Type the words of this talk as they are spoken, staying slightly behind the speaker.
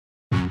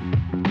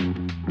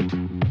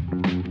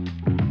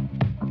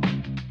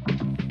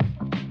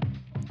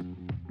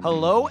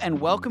Hello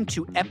and welcome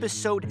to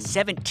episode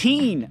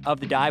 17 of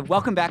The Dive.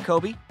 Welcome back,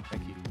 Kobe.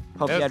 Thank you.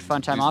 Hope you had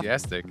fun time off.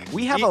 Enthusiastic.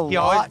 We have He a always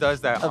lot does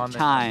that of on the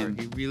time.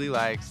 number. He really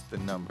likes the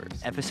numbers.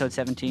 Episode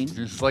 17.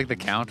 It's like the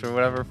count or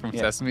whatever from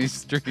Yeah. Sesame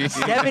Street.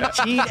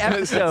 17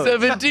 episodes.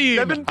 17.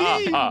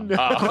 17. What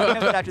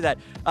happened after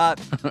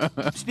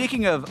that?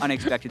 Speaking of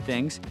unexpected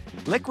things,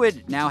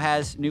 Liquid now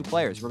has new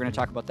players. We're going to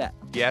talk about that.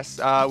 Yes,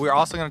 we're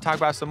also going to talk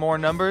about some more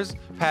numbers.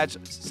 Patch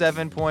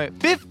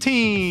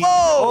 7.15. Whoa!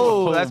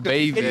 Oh, that's good.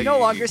 baby. It's no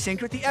longer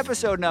synced with the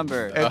episode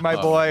number. And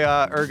my boy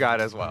Urgot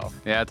as well.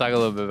 Yeah, talk a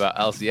little bit about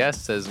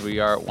LCS as we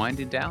are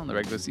winding down the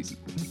regular season.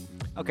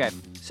 Okay,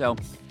 so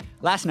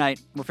last night,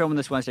 we're filming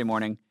this Wednesday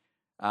morning.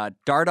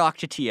 Dardoch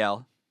to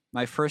TL.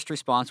 My first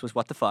response was,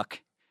 what the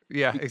fuck?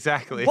 Yeah,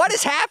 exactly. What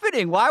is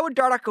happening? Why would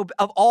Dardoch go,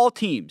 of all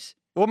teams?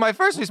 Well, my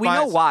first response. We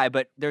know why,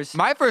 but there's...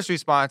 My first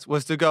response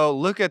was to go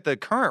look at the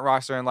current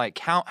roster and like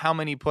count how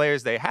many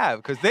players they have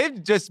because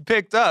they've just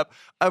picked up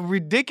a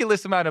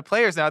ridiculous amount of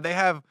players now. They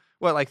have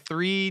what, like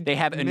three? They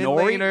have mid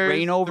Inori, laners,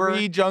 Reignover,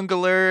 three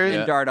junglers,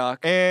 and Dardoch,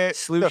 and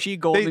Slucci,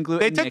 Golden Glue,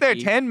 They and took their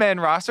Mickey. 10-man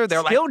roster.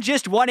 They're Still like,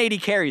 just 180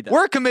 carry though.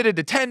 we're committed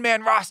to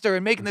 10-man roster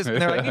and making this.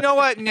 And they're like, you know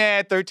what?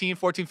 Nah, 13,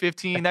 14,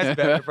 15. That's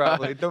better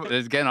probably.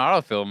 It's getting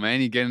autofill,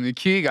 man. You get in the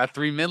queue, you got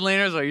 3 mid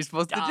laners. What are you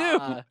supposed to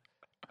do?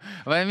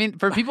 But I mean,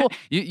 for people,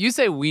 you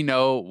say we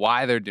know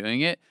why they're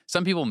doing it.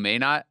 Some people may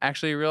not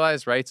actually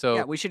realize, right? So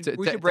Yeah, we should to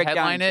break down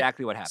headline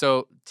exactly what happened.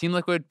 So Team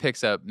Liquid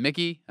picks up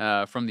Mickey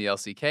from the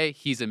LCK.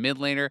 He's a mid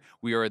laner.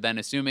 We are then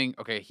assuming,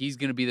 okay, he's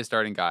going to be the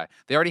starting guy.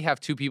 They already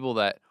have 2 people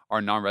that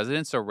are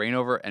non-residents, so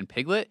Reignover and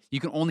Piglet. You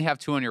can only have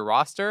 2 on your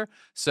roster.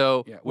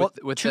 So with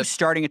 2 that-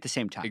 starting at the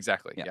same time.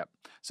 Exactly. Yeah. Yep.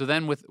 So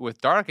then with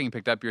Dardoch getting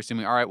picked up, you're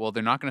assuming, all right, well,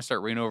 they're not going to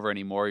start Reignover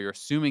anymore. You're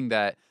assuming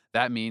that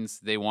means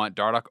they want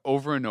Dardoch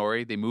over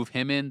Inori. They move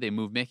him in. They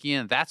move Mickey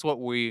in. That's what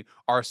we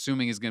are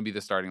assuming is going to be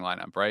the starting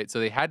lineup, right? So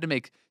they had to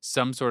make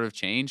some sort of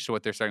change to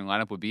what their starting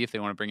lineup would be if they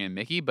want to bring in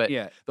Mickey. But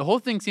Yeah. the whole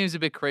thing seems a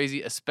bit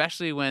crazy,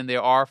 especially when they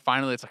are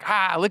finally, it's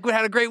like, Liquid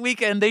had a great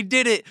weekend. They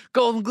did it.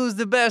 Golden Glue's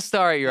the best.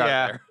 All right, you're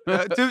out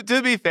there.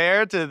 to be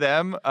fair to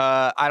them,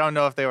 I don't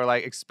know if they were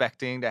like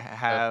expecting to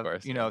have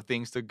course,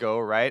 things to go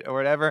right or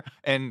whatever.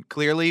 And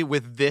clearly,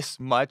 with this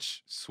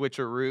much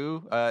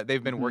switcheroo,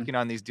 they've been working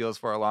on these deals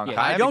for a long Yeah,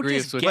 time. you don't agree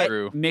just with get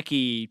Drew.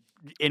 Mickey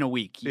in a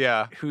week.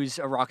 Yeah. Who's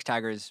a Rocks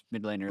Tigers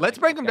mid laner. Let's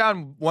break them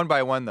down one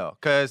by one though,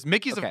 because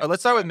Mickey's. Okay.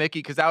 Let's start with Mickey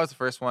because that was the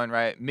first one,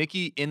 right?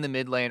 Mickey in the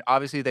mid lane.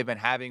 Obviously, they've been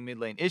having mid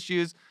lane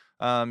issues.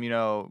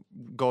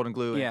 Golden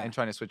Glue and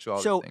trying to switch all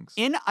So those things.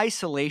 in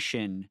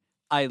isolation,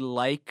 I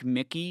like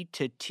Mickey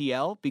to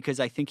TL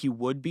because I think he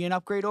would be an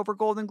upgrade over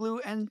Golden Glue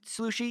and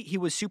Slucci. He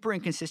was super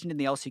inconsistent in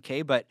the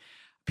LCK, but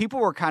people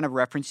were kind of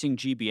referencing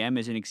GBM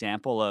as an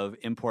example of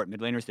import mid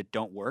laners that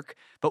don't work.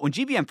 But when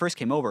GBM first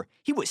came over,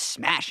 he was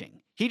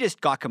smashing. He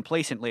just got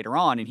complacent later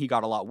on, and he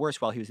got a lot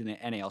worse while he was in the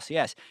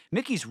NALCS.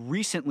 Mickey's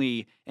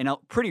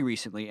pretty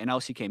recently an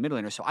LCK mid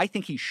laner, so I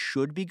think he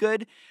should be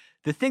good.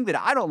 The thing that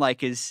I don't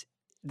like is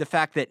the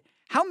fact that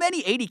how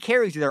many 80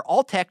 carries are there?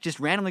 Alltech just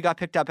randomly got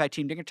picked up by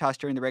Team Dignitas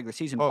during the regular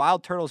season.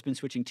 Wild Turtle's been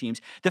switching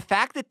teams. The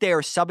fact that they're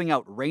subbing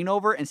out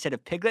Reignover instead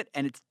of Piglet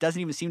and it doesn't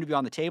even seem to be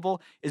on the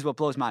table is what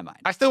blows my mind.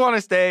 I still want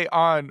to stay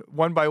on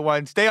one by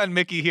one. Stay on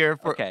Mickey here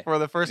for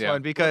the first one We'll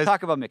because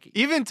talk about Mickey.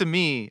 even to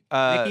me,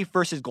 Mickey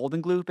versus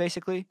Golden Glue,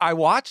 basically. I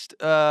watched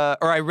or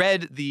I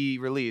read the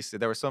release.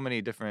 There were so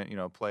many different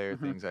player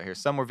things out here.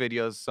 Some were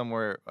videos, some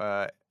were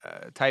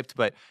typed.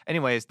 But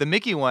anyways, the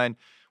Mickey one.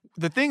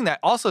 The thing that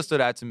also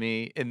stood out to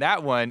me in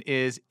that one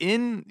is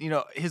in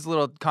his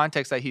little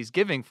context that he's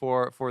giving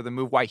for the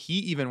move, why he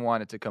even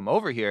wanted to come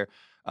over here.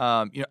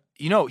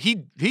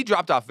 He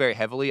dropped off very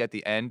heavily at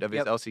the end of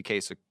his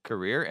LCK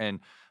career, and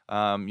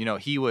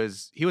he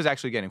was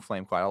actually getting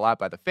flamed quite a lot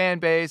by the fan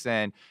base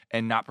and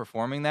not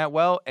performing that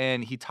well.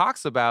 And he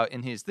talks about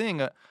in his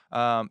thing,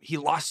 he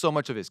lost so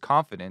much of his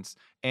confidence,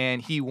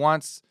 and he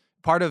wants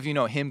part of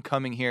him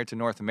coming here to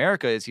North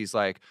America is he's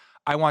like,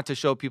 I want to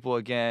show people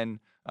again.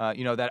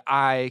 That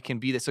I can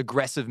be this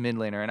aggressive mid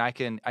laner and I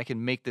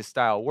can make this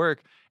style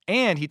work.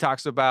 And he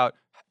talks about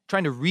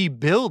trying to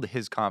rebuild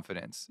his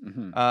confidence.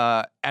 And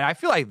I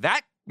feel like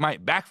that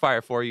might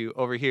backfire for you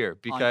over here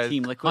because on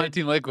Team Liquid. On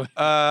Team Liquid.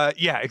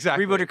 Yeah,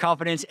 exactly. Rebuild your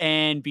confidence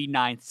and be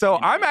ninth. So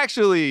I'm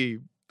actually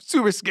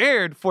super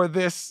scared for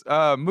this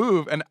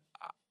move, and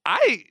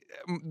I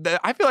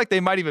feel like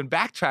they might even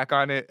backtrack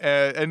on it,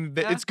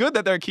 it's good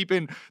that they're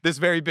keeping this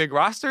very big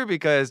roster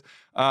because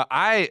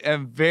I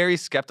am very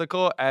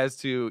skeptical as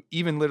to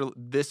even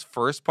this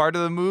first part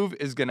of the move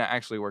is going to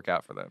actually work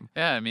out for them.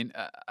 Yeah, I mean,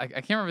 I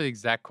can't remember the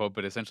exact quote,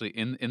 but essentially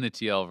in the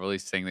TL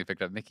release saying they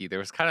picked up Mickey, there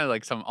was kind of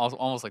like some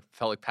almost like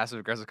felt like passive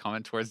aggressive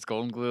comment towards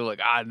Golden Glue, like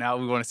now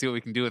we want to see what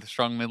we can do with a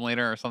strong mid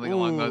laner or something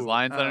along those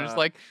lines. And I'm just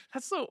like,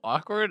 that's so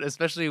awkward,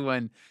 especially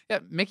when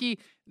Mickey.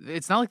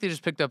 It's not like they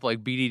just picked up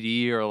like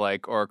BDD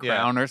or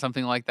Crown or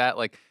something like that.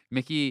 Like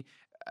Mickey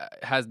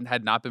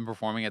had not been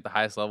performing at the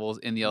highest levels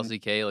in the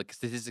LCK. Like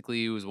statistically,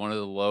 he was one of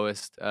the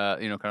lowest,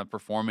 kind of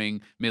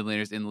performing mid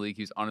laners in the league.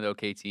 He was on an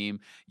okay team.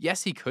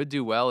 Yes, he could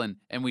do well,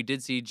 and we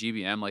did see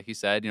GBM, like you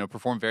said,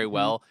 perform very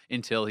well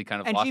until he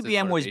kind of And lost his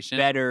GBM was motivation.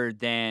 better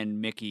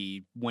than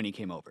Mickey when he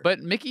came over. But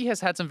Mickey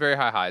has had some very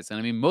high highs, and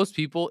I mean, most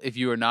people, if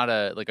you are not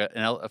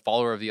a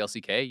follower of the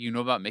LCK, you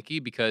know about Mickey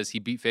because he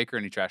beat Faker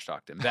and he trash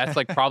talked him. That's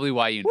like probably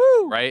why you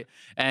know, him, right?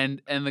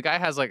 And the guy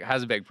has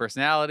a big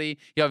personality.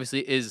 He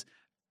obviously is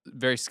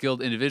very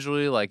skilled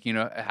individually, like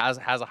has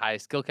a high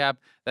skill cap.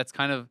 That's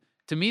kind of,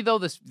 to me though,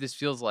 this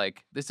feels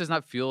like, this does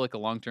not feel like a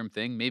long-term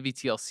thing. Maybe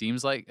TL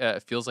seems like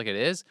feels like it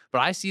is, but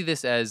I see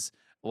this as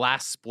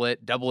last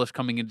split, Doublelift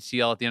coming into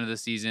TL at the end of the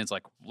season. It's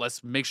like,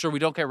 let's make sure we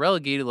don't get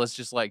relegated. Let's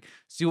just like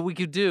see what we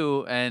could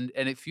do, and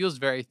it feels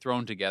very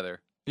thrown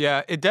together.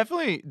 Yeah, it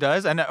definitely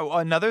does. And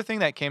another thing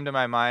that came to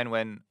my mind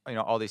when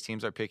all these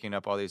teams are picking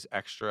up all these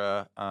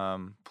extra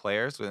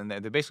players, and they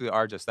basically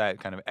are just that,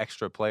 kind of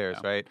extra players,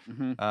 right?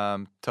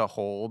 To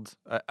hold,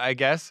 I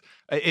guess,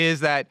 is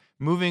that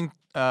moving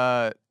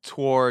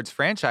towards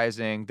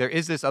franchising. There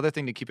is this other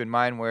thing to keep in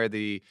mind where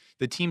the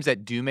teams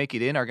that do make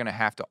it in are going to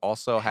have to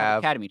also have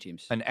academy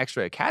teams, an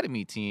extra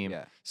academy team.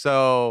 Yeah.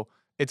 So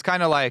it's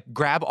kind of like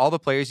grab all the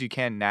players you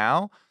can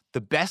now. The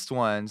best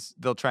ones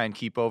they'll try and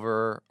keep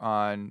over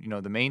on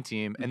the main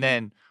team, and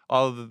then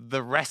all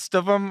the rest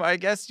of them, I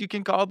guess you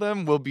can call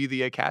them, will be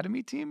the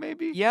academy team,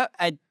 maybe. Yeah,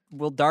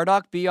 will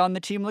Dardoch be on the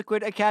Team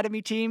Liquid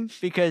academy team?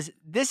 Because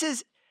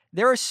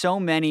there are so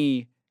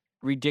many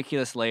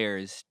ridiculous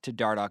layers to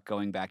Dardoch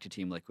going back to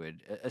Team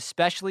Liquid,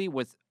 especially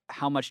with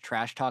how much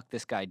trash talk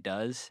this guy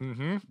does.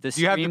 Do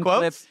you have the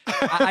quotes?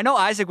 I know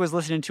Isaac was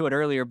listening to it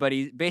earlier, but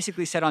he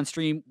basically said on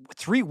stream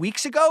 3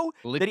 weeks ago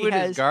Liquid that he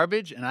has is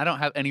garbage, and I don't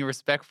have any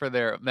respect for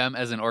them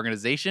as an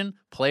organization,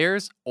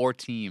 players, or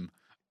team.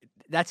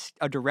 That's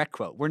a direct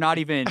quote. We're not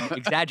even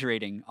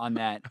exaggerating on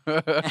that.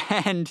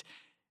 And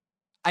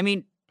I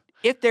mean,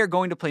 if they're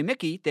going to play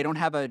Mickey, they don't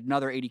have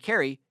another AD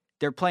carry.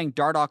 They're playing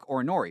Dardoch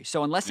or Nori.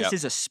 So unless this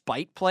is a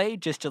spite play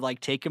just to like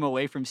take him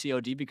away from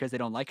COD because they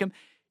don't like him,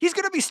 he's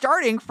going to be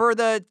starting for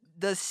the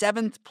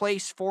 7th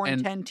place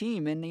 4-10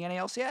 team in the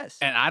NALCS.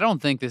 And I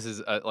don't think this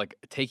is like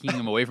taking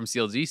him away from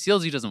CLG.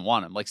 CLG doesn't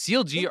want him. Like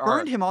CLG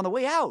burned him on the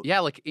way out. Yeah,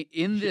 like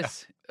in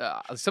this,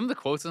 some of the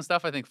quotes and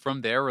stuff I think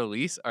from their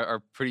release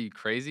are pretty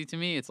crazy to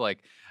me. It's like,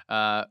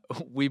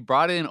 we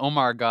brought in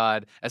Omar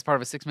God as part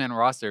of a 6-man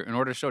roster in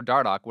order to show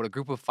Dardoch what a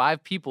group of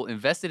 5 people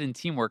invested in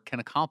teamwork can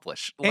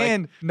accomplish. Like,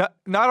 and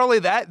not only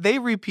that, they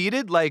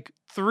repeated like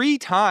 3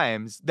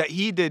 times that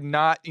he did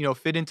not,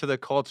 fit into the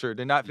culture,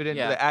 did not fit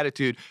into the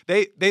attitude.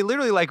 They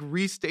literally like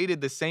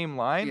restated the same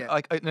line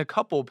like in a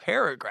couple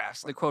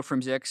paragraphs. The quote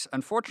from Zix,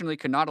 unfortunately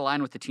could not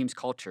align with the team's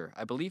culture.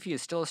 I believe he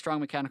is still a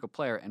strong mechanical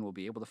player and will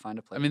be able to find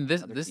a play. I mean,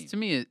 this to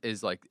me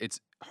is like, it's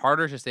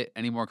harder to say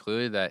any more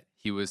clearly that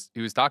he was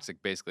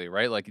toxic, basically,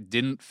 right? Like,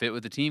 didn't fit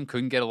with the team,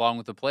 couldn't get along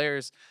with the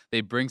players. They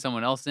bring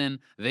someone else in.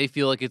 They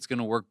feel like it's going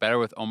to work better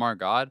with Omar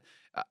God.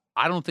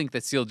 I don't think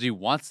that CLG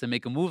wants to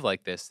make a move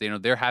like this.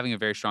 They're having a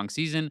very strong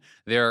season.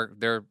 Their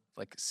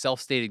like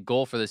self-stated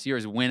goal for this year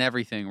is win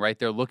everything, right?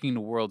 They're looking to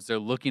Worlds. They're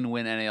looking to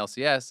win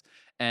NALCS.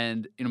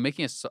 And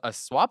making a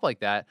swap like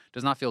that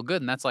does not feel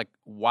good. And that's like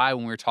why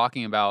when we were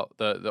talking about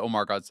the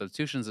Omar God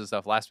substitutions and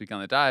stuff last week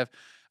on the dive,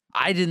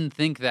 I didn't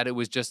think that it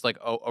was just like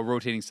a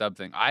rotating sub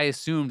thing. I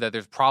assumed that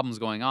there's problems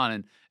going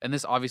on, and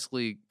this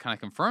obviously kind of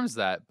confirms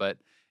that. But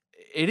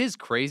it is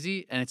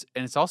crazy, and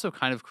it's also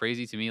kind of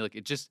crazy to me. Like,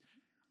 it just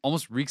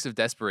almost reeks of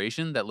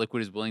desperation that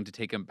Liquid is willing to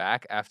take him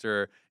back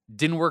after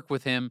didn't work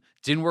with him,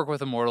 didn't work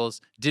with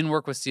Immortals, didn't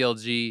work with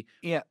CLG.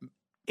 Yeah.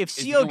 If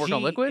Is he gonna work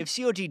on Liquid? if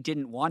COG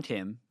didn't want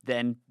him,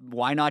 then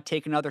why not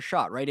take another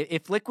shot, right?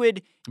 If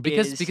Liquid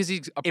Because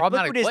he's a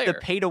problematic if Liquid player. is the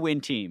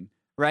pay-to-win team,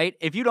 right?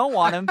 If you don't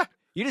want him,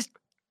 you just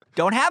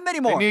don't have him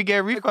anymore. They need to get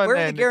a refund. Where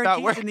are the then. It's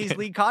not guarantees in these working.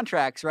 league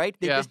contracts, right?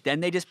 Then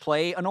they just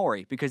play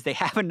Anori because they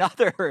have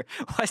another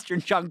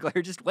Western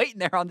jungler just waiting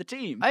there on the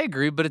team. I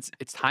agree, but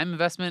it's time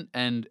investment,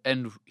 and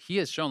he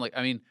has shown, like,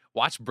 I mean,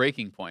 watch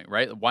Breaking Point,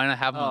 right? Why not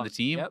have him on the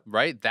team,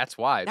 right? That's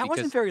why. That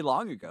wasn't very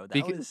long ago.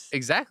 That was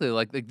exactly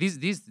like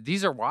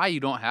these are why you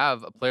don't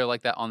have a player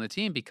like that on the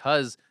team,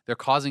 because they're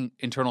causing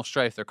internal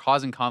strife, they're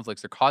causing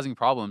conflicts, they're causing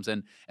problems,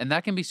 and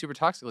that can be super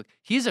toxic. Like,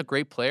 he's a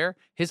great player,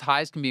 his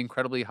highs can be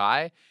incredibly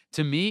high.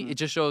 To me, it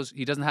just shows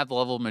he doesn't have the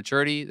level of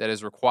maturity that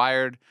is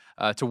required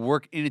to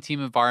work in a team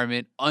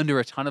environment under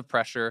a ton of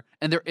pressure,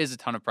 and there is a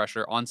ton of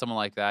pressure on someone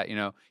like that.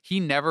 He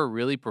never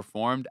really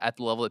performed at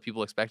the level that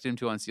people expected him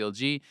to on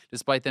CLG,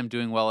 despite them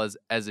doing well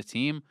as a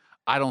team.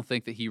 I don't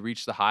think that he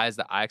reached the highs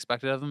that I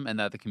expected of him and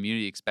that the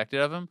community expected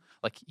of him.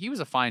 Like, he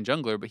was a fine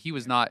jungler, but he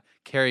was not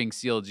carrying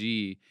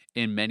CLG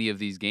in many of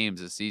these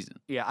games this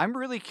season. Yeah, I'm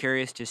really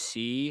curious to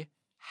see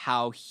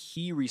how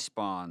he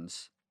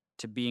responds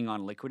to being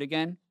on Liquid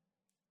again.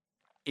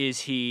 Does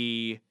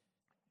he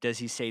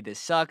say this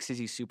sucks? Is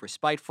he super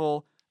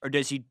spiteful? Or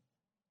does he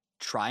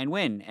try and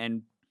win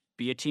and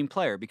be a team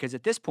player? Because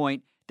at this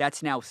point,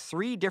 that's now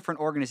 3 different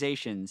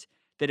organizations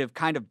that have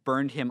kind of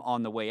burned him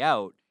on the way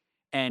out.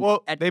 And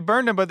Well, they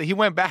burned him, but he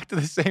went back to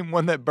the same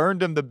one that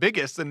burned him the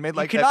biggest and made you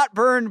like that. cannot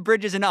burn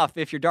bridges enough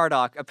if you're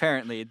Dardoch,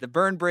 apparently. The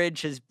burn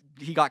bridge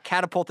he got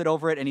catapulted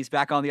over it and he's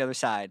back on the other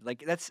side.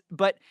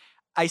 But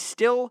I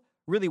still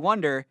really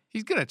wonder.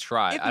 He's gonna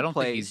try. If I he don't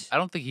plays-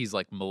 think he's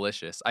like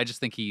malicious. I just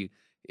think he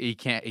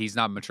can't. He's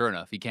not mature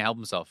enough. He can't help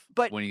himself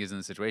But- when he is in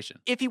the situation.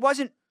 If he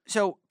wasn't,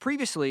 so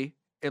previously,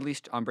 at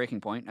least on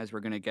Breaking Point, as we're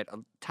going to get a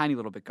tiny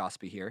little bit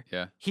gossipy here,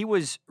 Yeah. he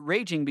was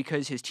raging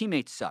because his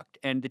teammates sucked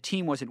and the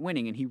team wasn't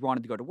winning and he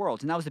wanted to go to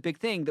Worlds. And that was the big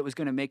thing that was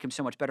going to make him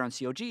so much better on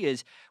COG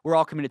is we're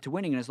all committed to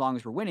winning, and as long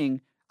as we're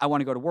winning, I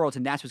want to go to Worlds,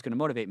 and that's what's going to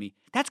motivate me.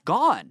 That's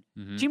gone.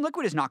 Mhm. Team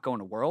Liquid is not going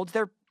to Worlds.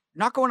 They're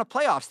not going to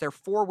playoffs. They're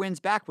 4 wins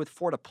back with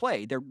 4 to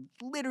play. They're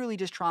literally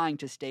just trying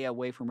to stay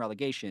away from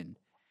relegation.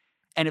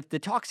 And if the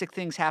toxic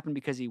things happened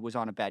because he was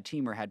on a bad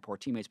team or had poor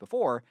teammates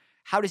before,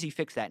 how does he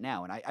fix that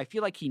now? And I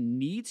feel like he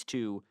needs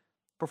to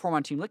perform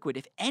on Team Liquid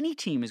if any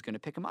team is going to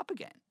pick him up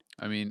again.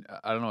 I mean,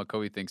 I don't know what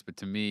Kobe thinks, but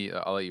to me,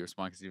 I'll let you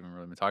respond because you haven't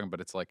really been talking.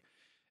 But it's like,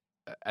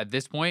 at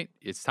this point,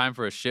 it's time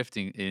for a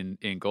shifting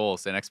in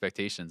goals and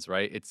expectations,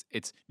 right?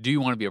 It's do you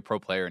want to be a pro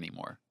player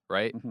anymore,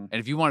 right? Mhm. And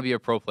if you want to be a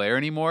pro player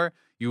anymore,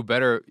 you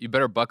better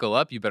buckle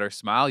up, you better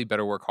smile, you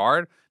better work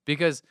hard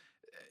because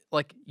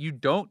like you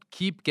don't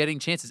keep getting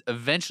chances.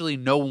 Eventually,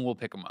 no one will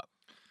pick them up.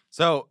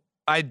 So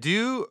I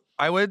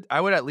would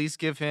at least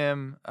give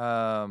him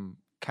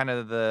kind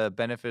of the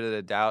benefit of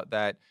the doubt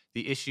that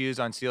the issues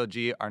on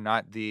CLG are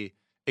not the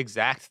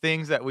exact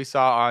things that we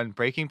saw on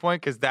Breaking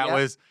Point because that Yep.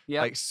 was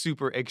Yep. like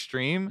super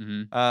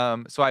extreme.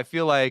 Mhm. So I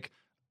feel like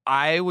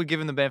I would give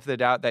him the benefit of the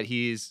doubt that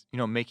he's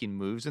making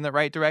moves in the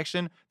right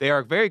direction. They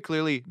are very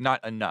clearly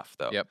not enough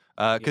though. Yep.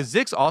 Because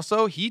Zix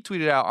also he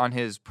tweeted out on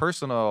his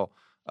personal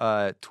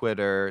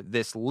Twitter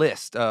this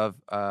list of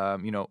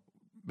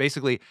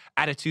basically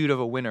attitude of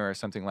a winner or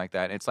something like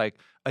that. It's like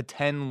a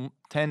 10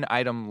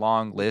 item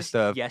long list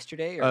of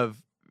yesterday or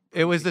of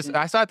it was this recent?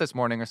 I saw it this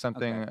morning or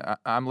something. Okay.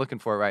 I'm looking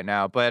for it right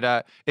now,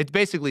 but it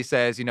basically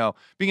says being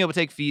able to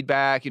take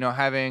feedback,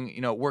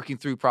 having working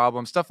through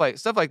problems, stuff like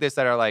this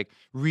that are like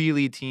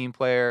really team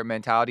player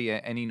mentality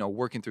and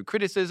working through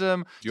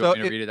criticism. Do you want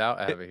me to read it out?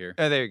 I have it here.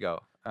 There you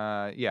go.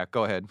 Yeah,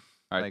 go ahead.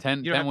 All right, Like,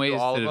 10 you don't have to do ways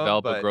all to of them,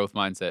 develop a but- growth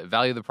mindset.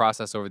 Value the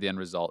process over the end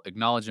result.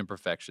 Acknowledge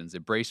imperfections.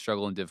 Embrace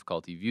struggle and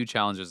difficulty. View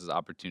challenges as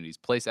opportunities.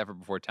 Place effort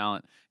before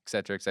talent, et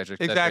cetera, et cetera, et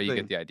cetera. Exactly. You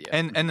get the idea.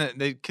 And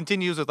it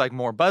continues with like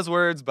more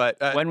buzzwords, but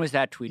when was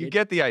that tweeted? you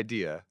get the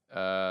idea.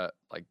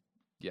 Like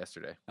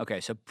yesterday. Okay,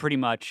 so pretty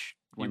much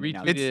You when they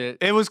announced retweeted it.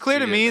 it. It was clear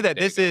to tweeted me it that a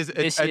day this ago. is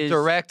This a is-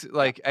 direct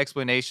like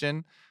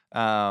explanation.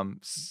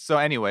 So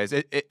anyways,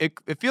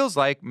 it feels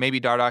like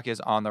maybe Dardoch is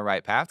on the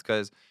right path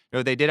because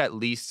they did at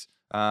least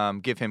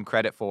give him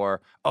credit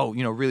for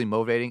really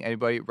motivating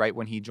everybody right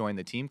when he joined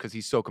the team because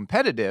he's so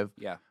competitive.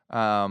 Yeah.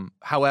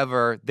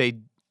 However, they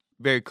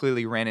very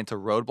clearly ran into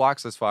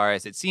roadblocks as far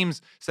as it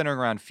seems centering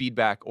around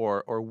feedback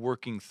or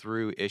working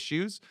through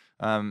issues.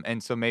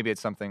 And so maybe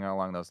it's something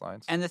along those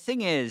lines. And the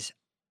thing is,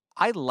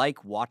 I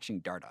like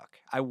watching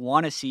Dardoch. I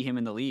want to see him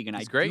in the league, and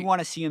He's I great. do want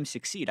to see him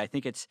succeed. I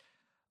think it's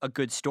a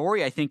good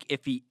story. I think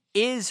if he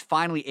is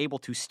finally able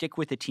to stick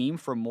with the team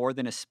for more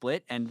than a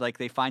split and like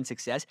they find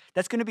success,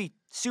 that's going to be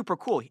super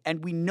cool.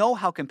 And we know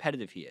how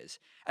competitive he is.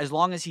 As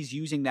long as he's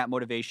using that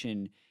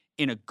motivation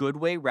in a good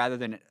way rather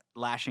than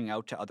lashing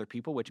out to other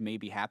people, which may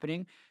be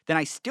happening, then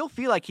I still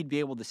feel like he'd be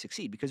able to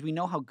succeed because we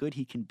know how good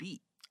he can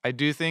be. I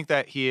do think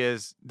that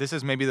this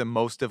is maybe the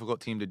most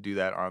difficult team to do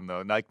that on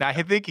though. Like I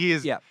think he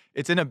is Yeah.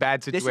 It's in a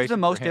bad situation. This is the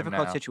most for him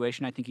difficult now.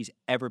 situation I think he's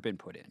ever been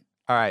put in.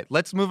 All right,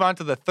 let's move on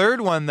to the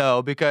third one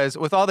though, because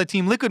with all the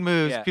Team Liquid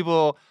moves, Yeah.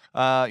 people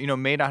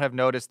may not have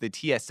noticed the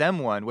TSM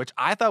one, which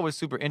I thought was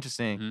super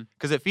interesting Mhm.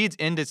 because it feeds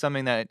into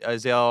something that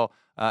Azale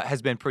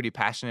has been pretty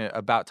passionate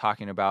about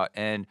talking about,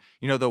 and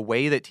the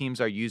way that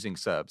teams are using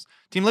subs.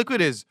 Team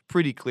Liquid is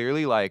pretty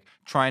clearly like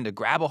trying to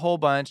grab a whole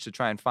bunch to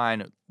try and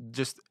find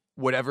just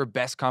whatever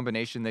best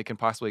combination they can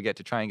possibly get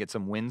to try and get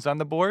some wins on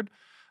the board.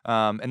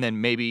 And then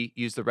maybe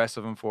use the rest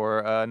of them for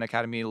an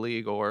Academy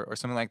League or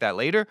something like that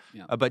later.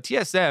 Yeah. But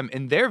TSM,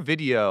 in their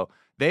video,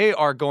 they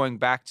are going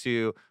back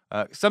to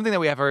something that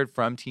we have heard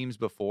from teams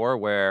before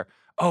where,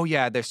 oh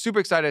yeah, they're super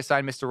excited to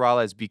sign Mr.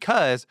 Ralez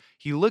because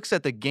he looks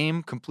at the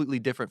game completely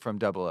different from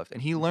Double Lift.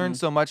 And he learns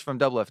so much from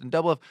Double Lift. And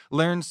Double Lift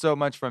learns so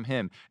much from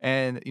him.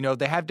 And,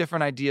 they have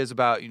different ideas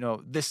about,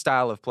 this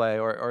style of play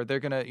or they're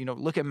going to,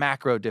 look at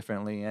macro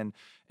differently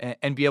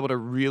and be able to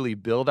really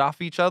build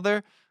off each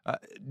other.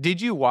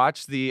 Did you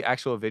watch the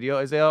actual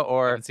video, Azale?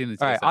 Or haven't seen the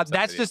all right, TSM sub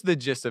that's video. just the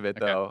gist of it,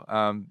 Okay.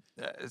 though.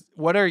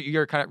 What are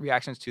your kind of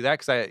reactions to that?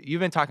 Because you've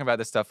been talking about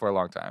this stuff for a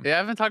long time. Yeah,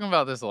 I've been talking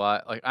about this a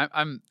lot. Like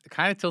I'm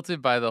kind of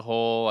tilted by the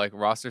whole like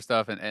roster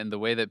stuff and the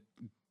way that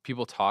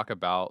people talk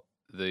about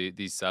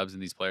these subs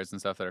and these players and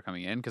stuff that are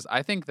coming in. Because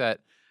I think that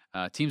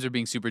teams are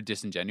being super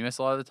disingenuous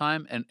a lot of the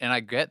time, and I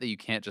get that you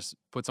can't just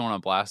put someone on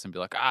blast and be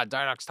like,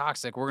 Dardoch's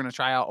toxic. We're gonna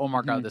try out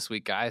Omar out Mhm. this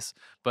week, guys.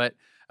 But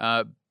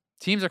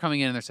teams are coming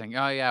in and they're saying,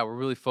 oh, yeah, we're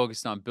really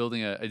focused on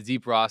building a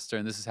deep roster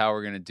and this is how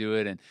we're going to do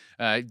it.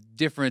 And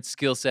different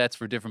skill sets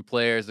for different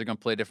players. They're going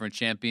to play different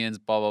champions,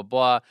 blah, blah,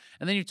 blah.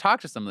 And then you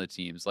talk to some of the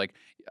teams. Like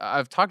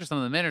I've talked to some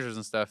of the managers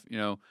and stuff.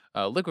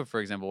 Liquid,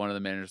 for example, one of the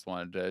managers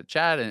wanted to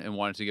chat and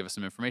wanted to give us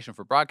some information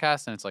for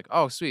broadcast. And it's like,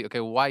 oh, sweet. Okay,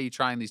 well, why are you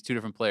trying these two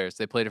different players?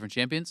 They play different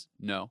champions?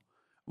 No.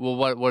 Well,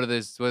 what are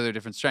their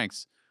different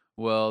strengths?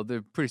 Well,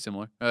 they're pretty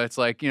similar. It's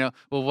like, well,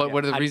 what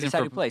are the How do you reasons decide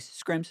for who plays?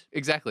 Scrims.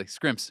 Exactly,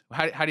 scrimps.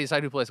 How do you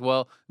decide who plays?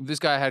 Well, this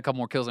guy had a couple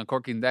more kills on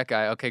Corky than that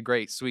guy. Okay,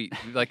 great, sweet.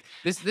 Like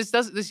this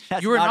does this.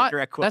 That's You are not a not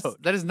direct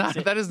quote. That is not a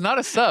sub. That is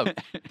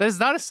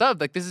not a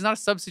sub. Like this is not a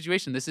sub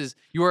situation. This is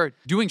you are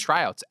doing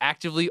tryouts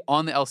actively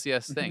on the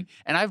LCS thing,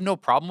 and I have no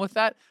problem with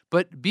that.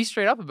 But be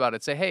straight up about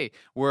it. Say, hey,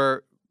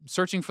 we're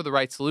searching for the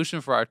right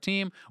solution for our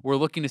team. We're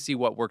looking to see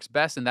what works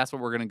best, and that's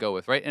what we're going to go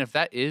with, right? And if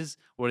that is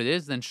what it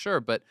is, then sure.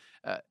 But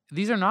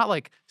these are not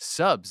like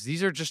subs.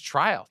 These are just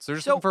tryouts. They're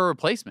just looking for a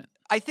replacement.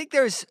 I think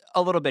there's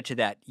a little bit to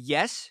that.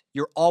 Yes,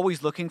 you're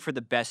always looking for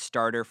the best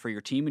starter for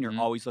your team, and you're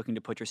always looking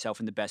to put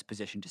yourself in the best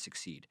position to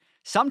succeed.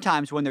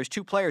 Sometimes when there's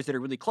two players that are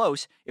really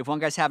close, if one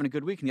guy's having a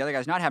good week and the other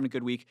guy's not having a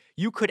good week,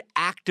 you could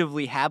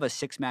actively have a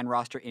six-man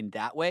roster in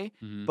that way.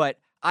 But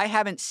I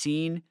haven't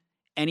seen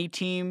any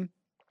team,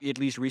 at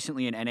least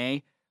recently in NA,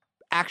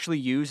 actually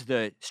use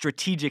the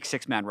strategic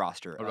six-man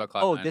roster. What about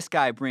Cloud9? This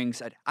guy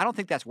brings... I don't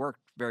think that's worked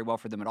very well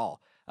for them at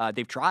all.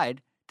 They've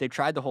tried. They've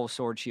tried the whole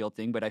sword shield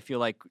thing, but I feel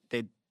like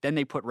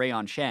they put Ray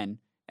on Shen,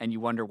 and you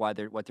wonder what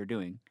they're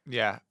doing.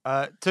 Yeah.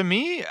 To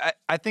me,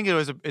 I think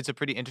it's a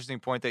pretty interesting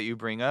point that you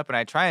bring up, and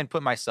I try and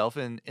put myself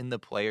in the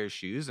player's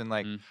shoes and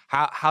like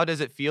how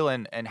does it feel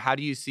and how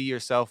do you see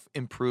yourself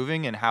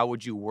improving and how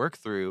would you work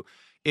through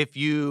if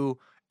you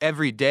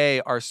every day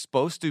are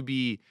supposed to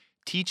be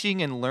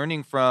teaching and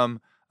learning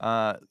from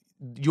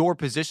your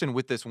position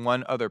with this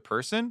one other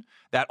person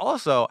that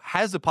also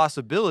has the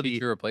possibility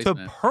to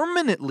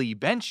permanently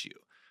bench you.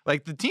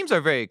 Like the teams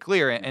are very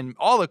clear, and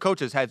all the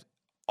coaches have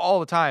all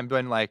the time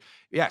been like,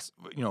 yes,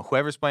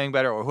 whoever's playing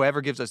better or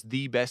whoever gives us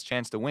the best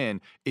chance to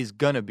win is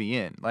gonna be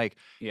in. Like,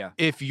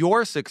 if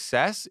your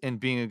success in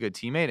being a good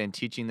teammate and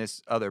teaching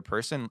this other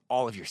person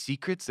all of your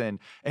secrets and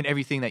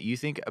everything that you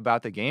think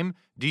about the game,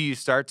 do you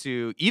start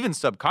to even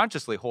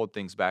subconsciously hold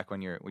things back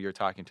when you're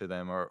talking to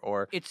them,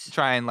 or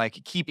try and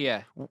like keep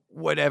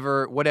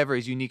whatever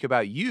is unique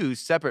about you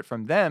separate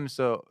from them,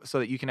 so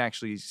that you can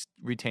actually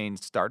retain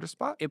starter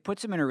spot? It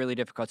puts them in a really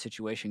difficult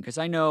situation because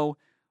I know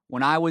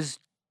when I was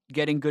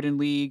getting good in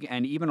League,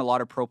 and even a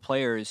lot of pro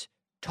players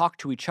talk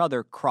to each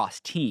other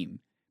cross-team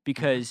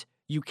because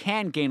you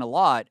can gain a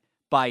lot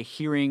by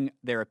hearing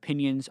their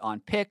opinions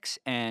on picks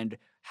and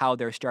how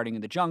they're starting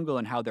in the jungle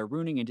and how they're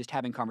runing and just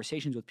having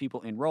conversations with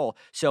people in role.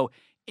 So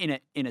in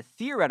a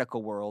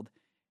theoretical world,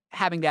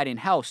 having that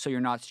in-house so you're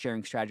not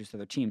sharing strategies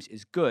with other teams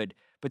is good.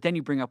 But then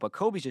you bring up what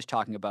Kobe's just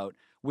talking about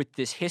with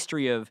this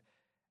history of,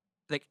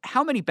 like,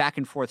 how many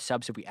back-and-forth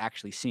subs have we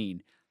actually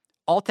seen?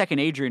 Altec and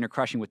Adrian are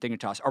crushing with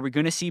Dignitas. Are we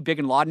going to see Big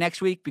and Laud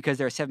next week because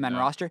they're a seven-man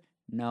roster?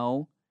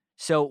 No.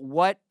 So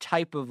what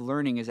type of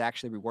learning is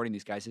actually rewarding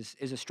these guys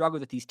is a struggle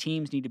that these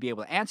teams need to be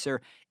able to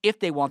answer if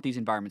they want these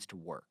environments to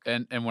work.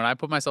 And when I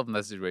put myself in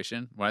that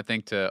situation, when I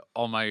think to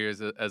all my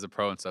years as a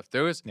pro and stuff,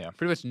 there was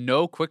pretty much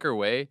no quicker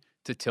way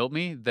to tilt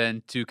me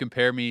than to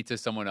compare me to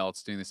someone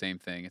else doing the same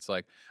thing. It's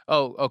like,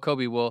 oh,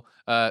 Kobe, well,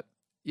 it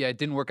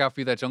didn't work out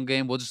for you that jungle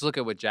game. We'll just look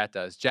at what Jat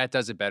does. Jat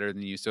does it better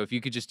than you. So if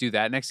you could just do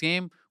that next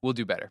game, we'll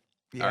do better.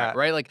 Yeah.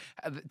 Right? Like,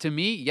 to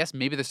me, yes,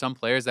 maybe there's some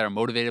players that are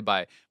motivated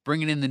by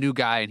bringing in the new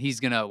guy and he's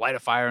going to light a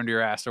fire under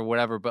your ass or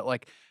whatever. But,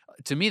 like,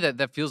 to me,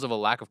 that feels of a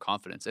lack of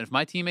confidence. And if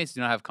my teammates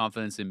do not have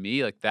confidence in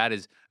me, like, that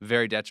is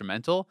very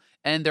detrimental.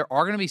 And there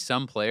are going to be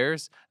some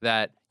players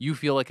that you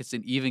feel like it's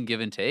an even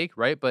give and take,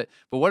 right? But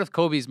what if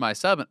Kobe's my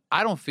sub and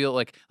I don't feel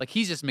like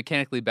he's just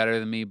mechanically better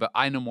than me, but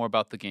I know more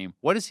about the game?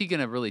 What is he going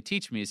to really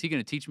teach me? Is he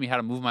going to teach me how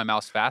to move my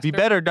mouse faster? Be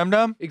better,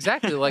 dum-dum.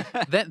 Exactly. Like,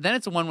 then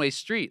it's a one-way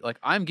street. Like,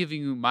 I'm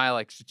giving you my,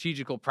 like,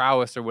 strategical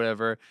prowess or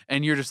whatever,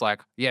 and you're just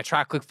like, yeah,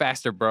 try click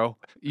faster, bro.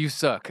 You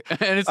suck.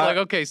 And it's like,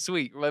 okay,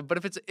 sweet. But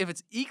if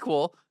it's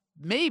equal,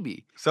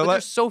 maybe. So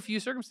there's so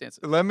few circumstances.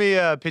 Let me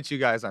pitch you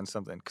guys on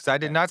something, because I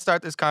did not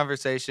start this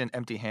conversation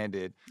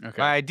empty-handed.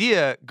 Okay. My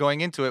idea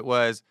going into it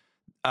was,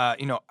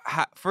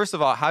 first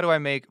of all, how do I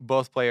make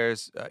both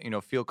players,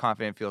 feel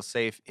confident, feel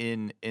safe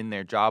in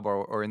their job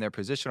or in their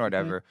position or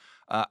whatever?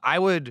 I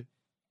would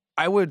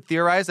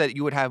theorize that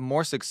you would have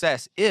more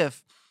success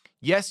if,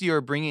 yes,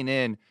 you're bringing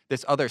in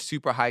this other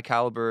super high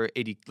caliber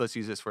 80. Let's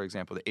use this for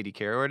example, the 80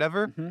 carry or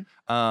whatever.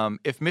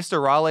 If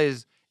Mr. Raleigh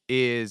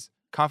is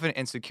confident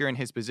and secure in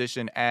his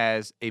position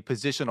as a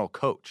positional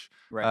coach.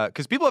 Right.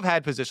 Because people have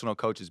had positional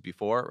coaches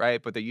before,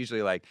 right? But they're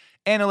usually like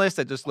analysts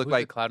that just look Who's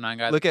like the Cloud9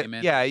 guy. Look that at came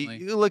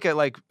in you look at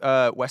like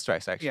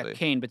Westrice actually. Yeah,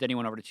 Kane, but then he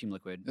went over to Team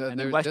Liquid. And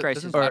then Doesn't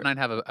Westrice is Cloud9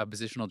 have a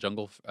positional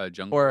jungle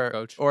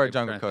coach? or a I'm jungle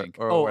trying to coach think.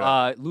 or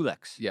whatever.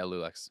 Lulex. Yeah,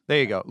 Lulex. There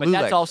you go. But Lulex.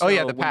 that's also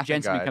the when pathing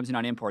Jensen guy. becomes an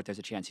non-import, there's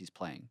a chance he's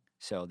playing.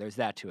 So there's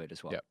that to it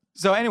as well. Yep.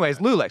 So, anyways,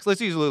 Lulex. Let's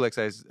use Lulex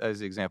as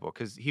the example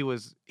because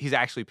he's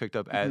actually picked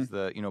up as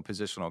the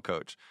positional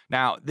coach.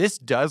 Now, this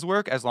does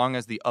work as long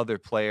as the other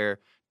player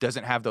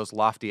doesn't have those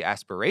lofty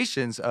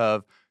aspirations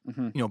of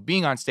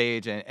being on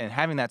stage and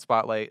having that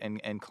spotlight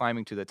and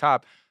climbing to the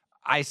top.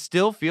 I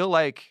still feel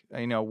like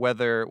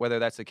whether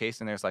that's the case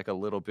and there's like a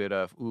little bit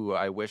of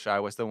I wish I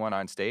was the one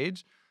on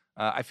stage.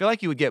 I feel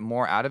like you would get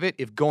more out of it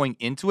if going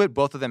into it,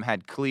 both of them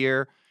had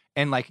clear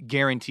and like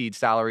guaranteed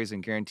salaries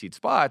and guaranteed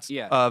spots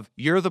of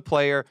you're the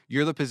player,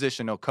 you're the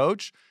positional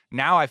coach.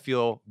 Now I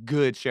feel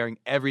good sharing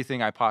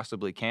everything I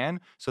possibly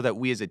can so that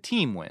we as a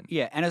team win.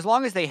 Yeah, and as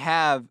long as they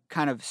have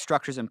kind of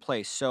structures in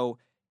place. So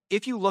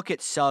if you look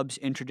at subs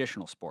in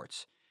traditional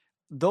sports,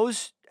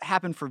 those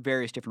happen for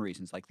various different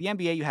reasons. Like the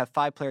NBA, you have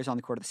 5 players on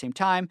the court at the same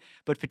time,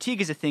 but fatigue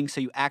is a thing, so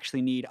you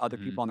actually need other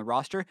people on the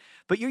roster.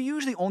 But you're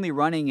usually only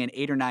running an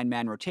 8 or 9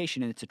 man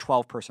rotation, and it's a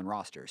 12-person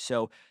roster.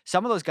 So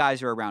some of those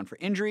guys are around for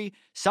injury.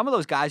 Some of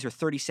those guys are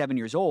 37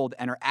 years old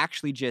and are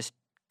actually just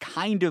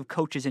kind of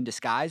coaches in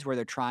disguise, where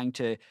they're trying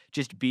to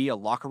just be a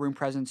locker room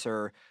presence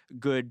or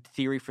good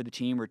theory for the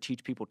team or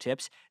teach people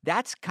tips.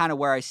 That's kind of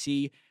where I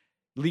see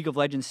League of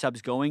Legends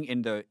subs going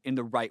in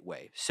the right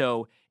way.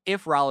 So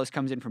if Ralez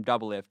comes in from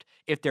Doublelift,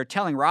 if they're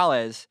telling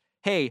Ralez,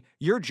 hey,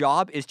 your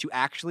job is to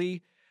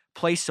actually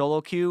play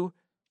solo queue,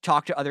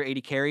 talk to other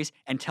AD carries,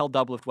 and tell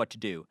Doublelift what to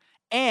do.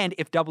 And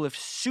if Doublelift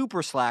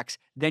super slacks,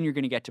 then you're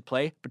going to get to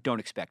play, but don't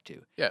expect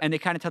to. Yeah. And they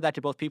kind of tell that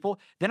to both people.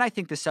 Then I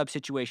think the sub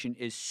situation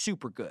is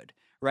super good,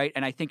 right?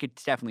 And I think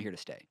it's definitely here to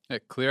stay. Yeah,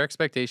 clear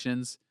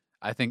expectations.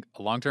 I think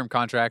a long-term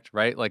contract,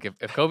 right? Like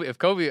if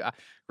Kobe,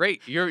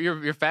 great,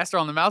 you're faster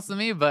on the mouse than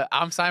me, but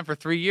I'm signed for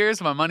 3 years,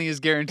 my money is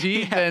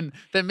guaranteed. Then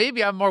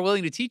maybe I'm more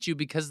willing to teach you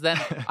because then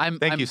I'm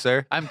you,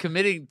 sir. I'm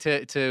committing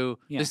to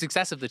the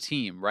success of the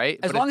team, right?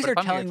 As long as they're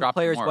telling the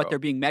players what they're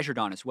being measured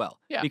on as well.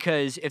 Yeah.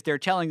 Because if they're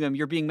telling them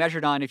you're being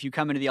measured on if you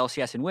come into the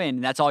LCS and win,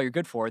 and that's all you're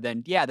good for,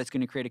 then that's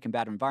going to create a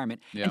combative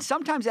environment. Yeah. And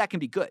sometimes that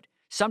can be good.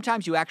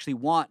 Sometimes you actually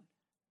want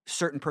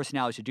certain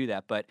personalities to do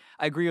that. But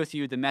I agree with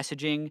you. The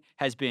messaging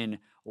has been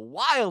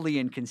wildly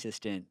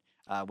inconsistent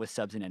with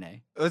subs in NA.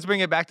 Let's bring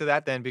it back to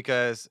that then,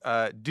 because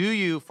do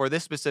you, for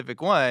this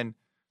specific one,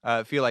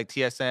 feel like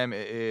TSM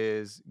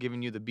is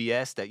giving you the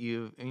BS that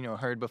you've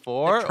heard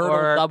before, The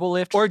turtle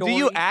Doublelift or do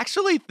you story?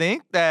 actually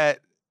think that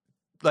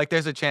like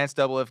there's a chance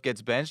Doublelift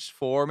gets benched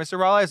for Mr.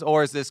 Ralez,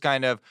 or is this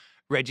kind of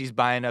Reggie's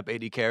buying up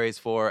AD carries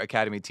for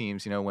academy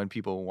teams, when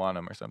people want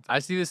them or something? I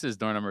see this as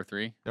door number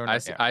 3.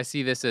 I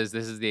see this as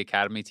the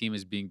academy team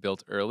is being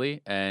built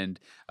early, and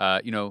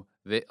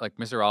like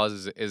Mr.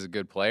 Ralez is a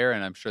good player,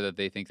 and I'm sure that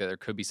they think that there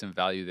could be some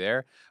value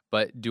there.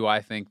 But do I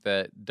think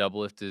that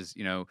Doublelift is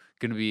going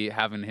to be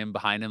having him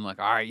behind him like,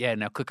 all right, yeah,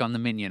 now click on the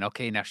minion,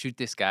 okay, now shoot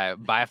this guy,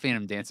 buy a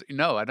Phantom Dancer?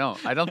 No, I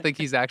don't. I don't think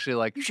he's actually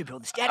like. You should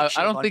build a static.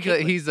 I don't think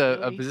that he's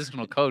a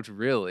positional coach,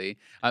 really.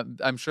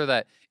 I'm sure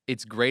that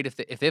it's great if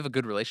they have a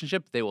good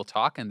relationship, they will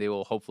talk and they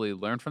will hopefully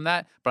learn from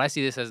that. But I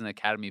see this as an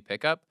academy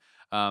pickup.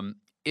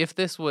 If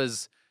this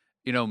was,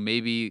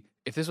 maybe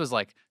if this was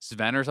like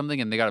Sven or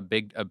something and they got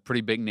a pretty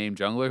big name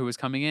jungler who was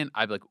coming in,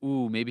 I'd be like,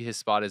 ooh, maybe his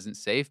spot isn't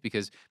safe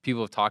because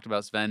people have talked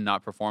about Sven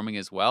not performing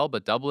as well.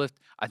 But Doublelift,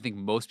 I think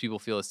most people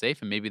feel is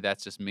safe, and maybe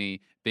that's just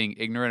me being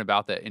ignorant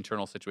about the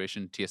internal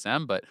situation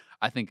TSM. But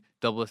I think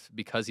Doublelift,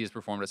 because he has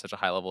performed at such a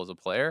high level as a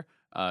player,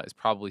 is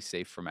probably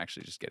safe from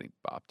actually just getting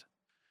bopped.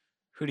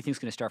 Who do you think is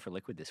going to start for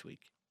Liquid this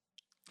week?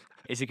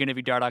 Is it going to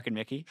be Dardoch and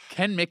Mickey?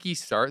 Can Mickey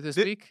start this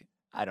week?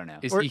 I don't know.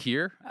 Is he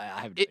here?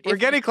 We're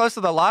getting close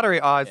to the lottery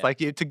odds. Like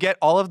to get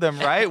all of them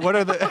right. What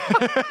are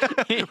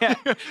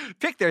the?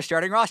 Pick their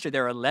starting roster.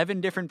 There are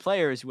 11 different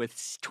players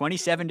with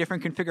 27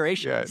 different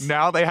configurations. Yeah,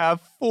 now they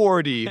have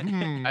 40.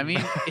 I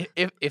mean,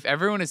 if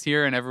everyone is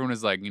here and everyone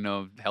is like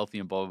healthy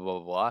and blah blah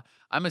blah blah,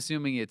 I'm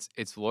assuming it's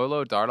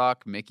Lorlo,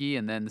 Dardoch, Mickey,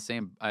 and then the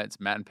same. It's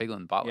Matt and Piglet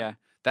in bot lane. Yeah,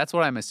 that's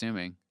what I'm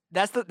assuming.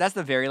 That's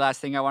the very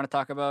last thing I want to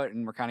talk about,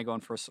 and we're kind of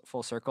going for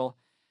full circle.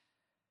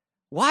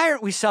 Why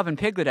aren't we subbing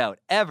Piglet out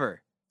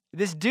ever?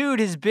 This dude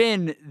has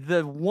been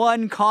the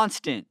one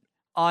constant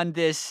on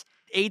this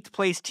 8th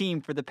place team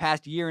for the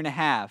past year and a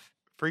half.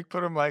 Freak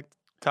put him like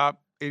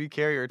top 80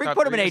 carry or Freak top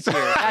put him in 3. 8th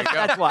tier.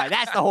 That's why.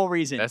 That's the whole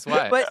reason. That's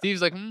why. But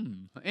Steve's like,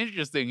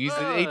 interesting. He's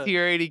an 8th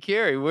tier 80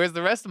 carry. Where's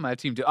the rest of my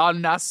team? Oh,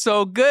 not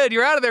so good.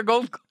 You're out of there,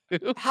 Golden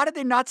Glue. how did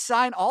they not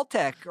sign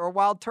Altec or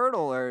Wild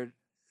Turtle or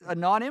a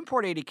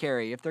non-import AD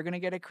carry if they're going to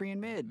get a Korean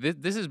mid?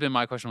 This has been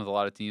my question with a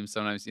lot of teams.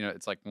 Sometimes,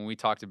 it's like when we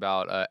talked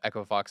about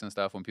Echo Fox and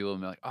stuff, when people have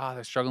been like, oh,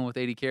 they're struggling with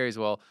AD carries.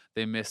 Well,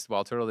 they missed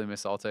Wild Turtle, they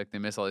missed Altec, they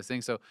missed all these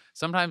things. So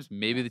sometimes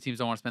maybe the teams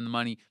don't want to spend the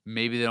money.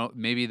 Maybe they don't.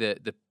 Maybe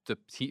the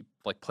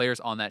players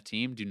on that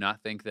team do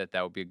not think that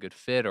would be a good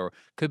fit, or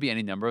could be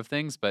any number of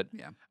things. But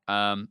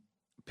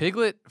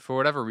Piglet, for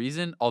whatever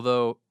reason,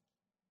 although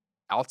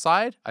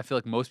outside, I feel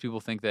like most people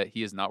think that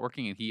he is not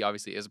working, and he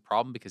obviously is a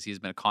problem because he's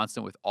been a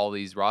constant with all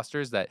these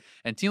rosters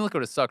and Team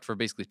Liquid has sucked for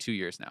basically 2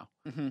 years now.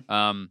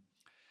 Mm-hmm.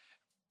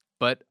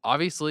 But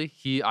obviously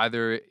he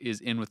either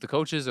is in with the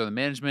coaches or the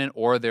management,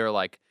 or they're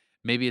like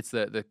maybe it's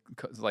the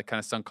like kind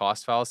of sunk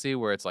cost fallacy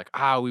where it's like,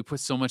 we put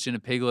so much into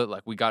Piglet,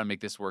 like we got to make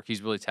this work.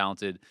 He's really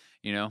talented,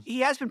 you know?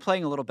 He has been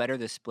playing a little better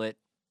this split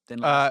than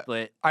last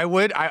split.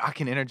 I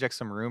can interject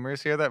some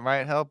rumors here that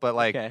might help, but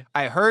like Okay.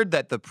 I heard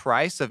that the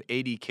price of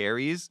AD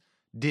carries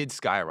did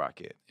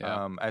skyrocket.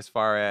 Yeah. As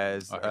far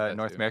as I heard that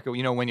North too. America,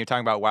 you know, when you're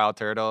talking about Wild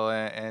Turtle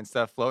and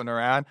stuff floating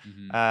around,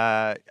 Mhm.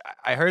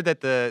 I heard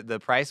that the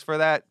price for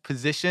that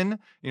position,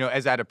 you know,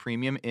 is at a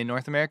premium in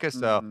North America,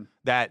 so Mhm.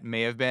 that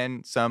may have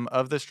been some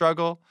of the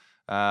struggle.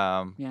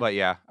 Yeah. But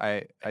yeah,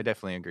 I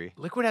definitely agree.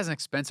 Liquid has an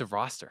expensive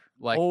roster.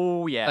 Like,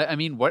 Oh yeah. I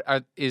mean,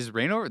 is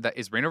Reignover?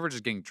 Is Reignover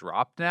just getting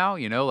dropped now?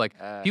 You know, like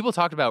Uh, people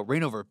talked about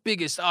Reignover,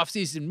 biggest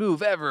offseason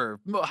move ever,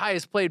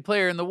 highest played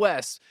player in the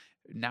West.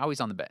 Now he's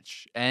on the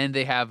bench, and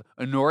they have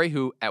Honori,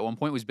 who at one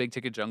point was big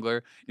ticket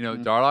jungler. You know,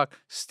 Mhm. Darlock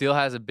still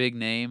has a big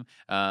name.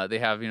 They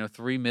have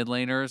 3 mid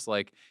laners.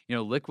 Like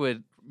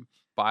Liquid,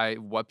 by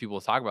what people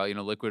talk about,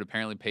 Liquid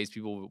apparently pays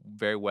people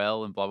very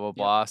well and blah blah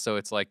blah. So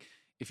it's like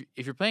if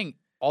you're playing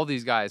all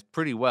these guys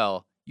pretty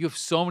well, you have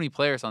so many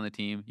players on the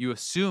team. You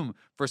assume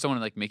for someone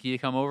like Mickey to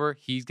come over,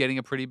 he's getting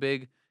a pretty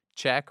big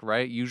check,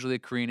 right? Usually a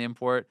Korean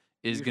import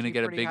is going to Usually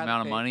get a pretty big highly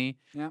amount of paid. money.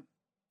 Yeah.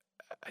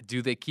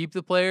 Do they keep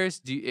the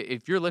players?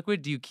 If you're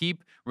Liquid, do you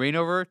keep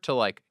Reignover to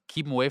like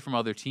keep him away from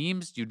other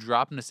teams? Do you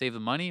drop him to save the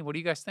money? What do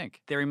you guys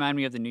think? They remind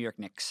me of the New York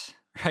Knicks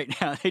right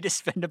now. They just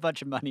spend a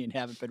bunch of money and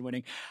haven't been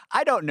winning.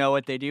 I don't know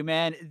what they do,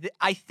 man.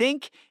 I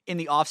think in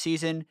the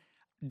offseason,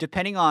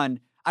 depending on,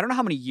 I don't know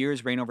how many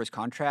years Reignover's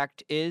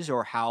contract is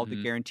or how the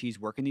Mhm. guarantees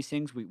work in these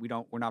things.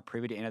 We're not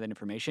privy to any of that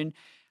information.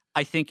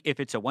 I think if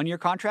it's a 1-year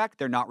contract,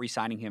 they're not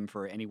re-signing him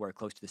for anywhere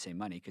close to the same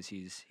money because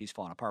he's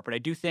fallen apart. But I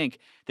do think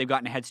they've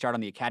gotten a head start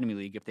on the Academy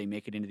League if they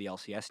make it into the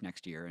LCS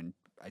next year, and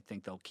I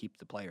think they'll keep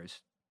the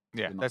players.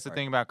 Yeah, the most that's the part.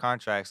 thing about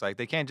contracts. Like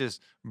they can't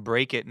just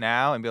break it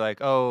now and be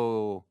like,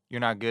 "Oh, you're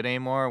not good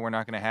anymore. We're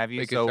not going to have you."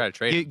 They could So try to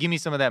trade him. give me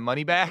some of that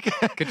money back.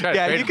 Could try to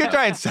Yeah, trade you him could now.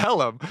 try and sell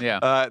them. Yeah.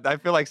 I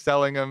feel like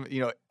selling them,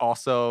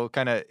 also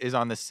kind of is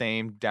on the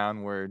same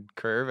downward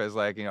curve as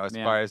like, as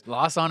Yeah. far as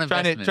Loss on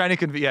trying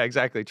investment. to yeah,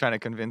 exactly, trying to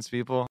convince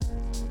people.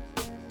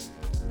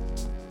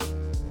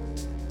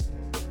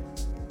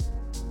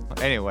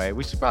 Anyway,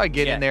 we should probably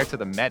get Yeah. in there to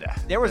the meta.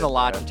 There was a But,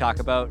 lot to talk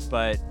about,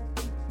 but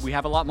we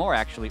have a lot more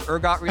actually.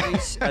 Urgot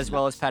release as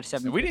well as patch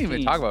 7. We didn't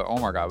even talk about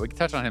Omar God. We can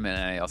touch on him in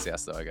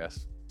NALCS though, I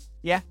guess.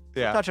 Yeah,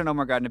 Yeah. touch on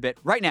Omar God in a bit.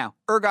 Right now,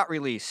 Urgot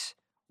release.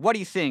 What do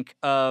you think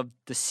of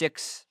the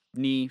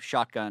 6-knee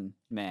shotgun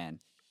man?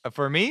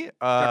 For me,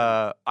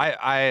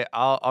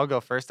 I'll go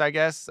first, I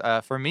guess.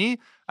 For me,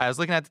 I was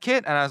looking at the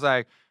kit and I was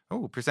like,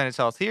 "Oh, percentage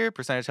health here,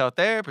 percentage health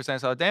there,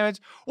 percentage health damage.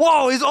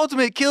 Whoa, his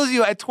ultimate kills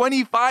you at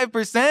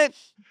 25%.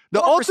 The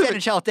What ultimate,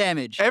 percentage health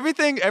damage?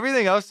 everything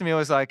else to me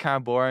was like kind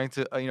of boring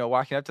to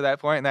walking up to that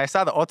point. And I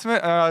saw the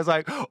ultimate and I was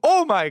like,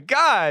 oh my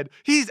god,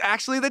 he's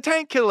actually the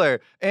tank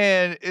killer.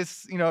 And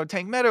it's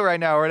tank meta right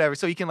now or whatever.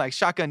 So he can like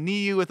shotgun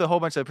knee you with a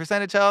whole bunch of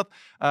percentage health,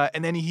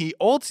 and then he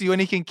ults you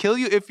and he can kill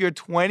you if you're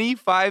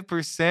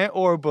 25%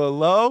 or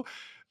below.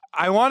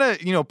 I want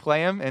to,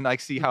 play him and like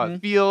see how it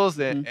feels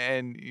and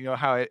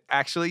how it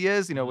actually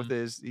is,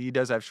 with he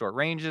does have short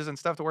ranges and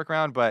stuff to work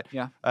around. But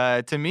Yeah.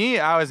 to me,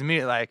 I was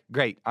immediately like,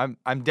 great. I'm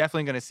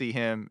definitely going to see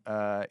him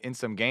in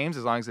some games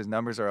as long as his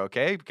numbers are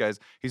okay because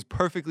he's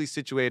perfectly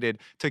situated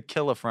to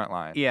kill a front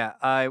line. Yeah,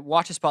 I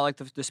watched his spotlight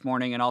this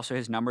morning, and also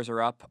his numbers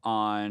are up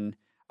on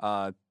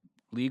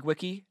League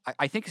Wiki.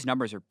 I think his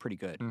numbers are pretty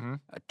good. Mhm.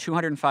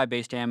 205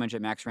 base damage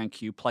at max rank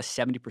Q plus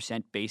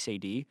 70% base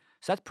AD.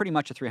 So that's pretty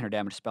much a 300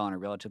 damage spell on a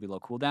relatively low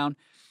cooldown.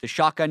 The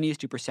shotgun needs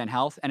 2%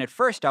 health. And at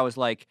first I was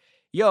like,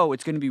 yo,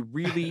 it's going to be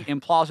really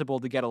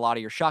implausible to get a lot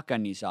of your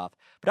shotgun knees off.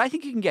 But I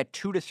think you can get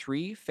 2 to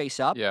 3 face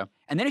up. Yeah.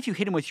 And then if you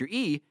hit him with your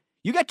E,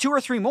 you get 2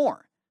 or 3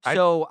 more.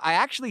 So I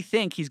actually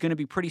think he's going to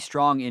be pretty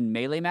strong in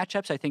melee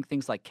matchups. I think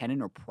things like Kennen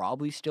will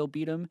probably still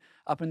beat him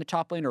up in the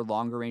top lane or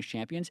longer range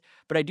champions.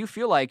 But I do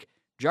feel like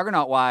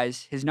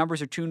Juggernaut-wise, his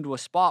numbers are tuned to a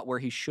spot where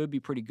he should be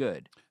pretty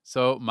good.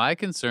 So my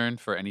concern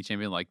for any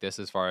champion like this,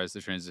 as far as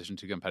the transition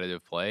to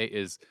competitive play,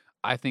 is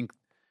I think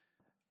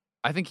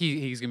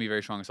he's gonna be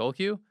very strong in solo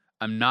queue.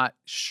 I'm not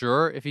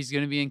sure if he's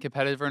gonna be in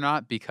competitive or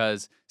not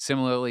because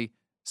similarly,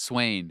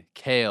 Swain,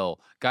 Kale,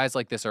 guys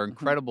like this are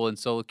incredible in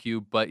solo queue,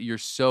 but you're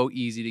so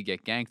easy to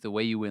get ganked. The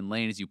way you win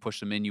lane is you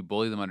push them in, you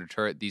bully them under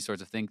turret, these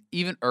sorts of things.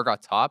 Even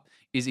Urgot top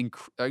is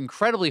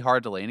incredibly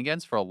hard to lane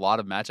against for a lot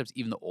of matchups,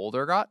 even the old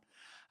Urgot.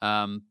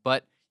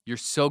 But you're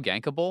so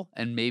gankable,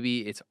 and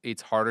maybe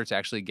it's harder to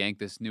actually gank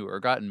this new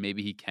Urgot, and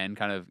maybe he can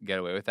kind of get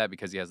away with that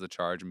because he has the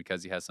charge and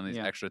because he has some of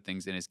these extra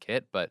things in his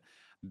kit. But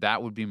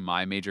that would be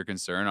my major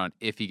concern on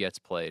if he gets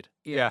played.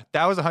 Yeah,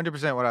 that was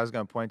 100% what I was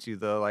going to point to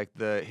though. Like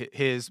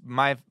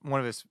one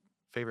of his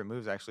favorite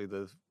moves, actually,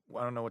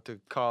 I don't know what to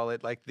call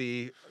it, like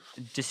the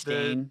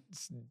Disdain.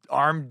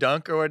 arm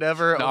dunk or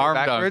whatever. The over arm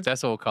dunk. backwards.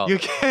 That's what we'll call You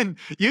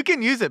it.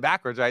 can use it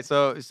backwards, right?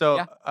 So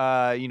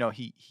Yeah. you know,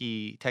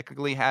 he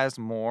technically has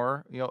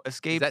more, you know, Is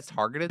escapes that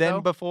targeted than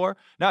though? before.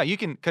 No, you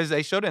can, because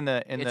they showed in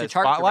the It's a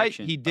target spotlight.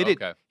 direction. He did Oh,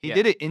 it. okay. He Yeah.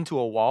 did it into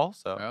a wall.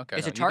 So Okay.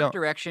 It's you a know, you target don't-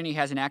 direction. He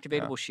has an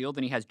activatable shield,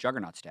 and he has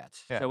Juggernaut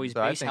stats. Yeah, So his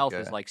so I base think, health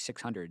is like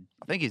 600.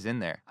 I think he's in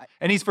there, I-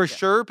 and he's for yeah.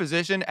 sure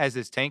positioned as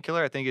his tank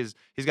killer. I think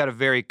he's got a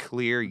very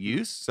clear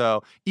use.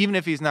 So even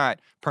if he's not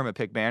perma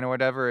pick ban or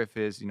whatever, if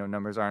his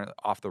numbers aren't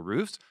off the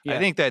roofs, I Yeah.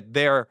 think that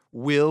there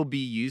will be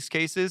use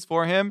cases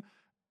for him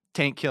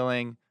tank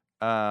killing.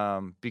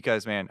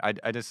 Because man,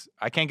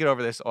 I can't get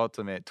over this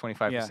ultimate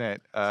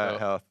 25% So,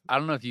 health. I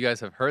don't know if you guys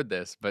have heard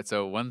this, but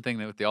so one thing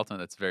with the ultimate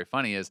that's very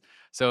funny is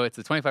so it's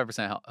a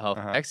 25% health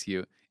Uh-huh.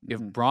 execute. If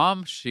Mhm.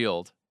 Braum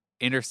Shield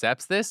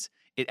intercepts this,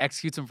 it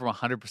executes him from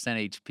 100%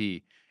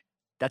 HP.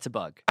 That's a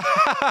bug.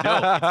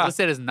 No, it's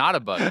listed as not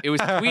a bug. It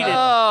was tweeted.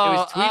 Oh, it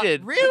was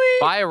tweeted really?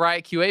 by a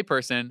Riot QA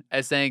person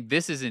as saying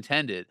this is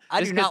intended. I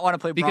This do 'cause- not want to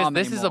play because Braum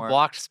this is a anymore.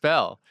 blocked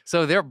spell.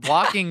 So they're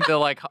blocking the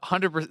like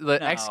 100%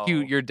 the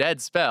execute No. your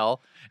dead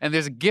spell, and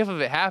there's a gif of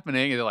it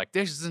happening, and they're like,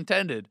 this is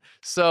intended.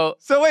 So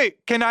So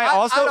wait, can I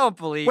also I don't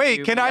believe wait?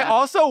 you, Can but I yeah.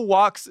 also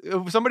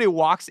if somebody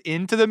walks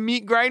into the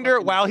meat grinder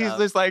Looking while this he's up.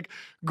 just like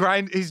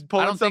he's I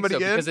pulling don't think somebody so,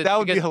 in? because That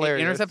would be because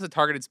hilarious. It intercepts a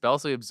targeted spell,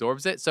 so he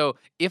absorbs it. So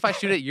if I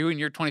shoot at you and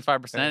you're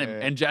 25%,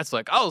 Yeah. and Jet's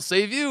like, I'll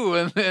save you,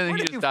 and then Where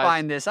he did just you dies.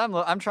 find this?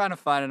 I'm trying to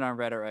find it on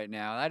Reddit right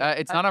now.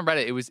 It's not on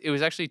Reddit. It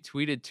was actually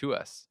tweeted to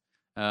us.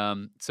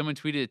 Someone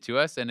tweeted it to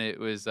us, and it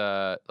was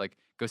like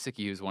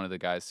Gosicki, who's one of the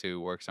guys who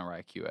works on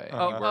Riot QA. And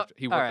Uh-huh.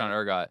 he worked on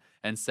alright. Urgot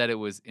and said it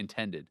was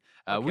intended.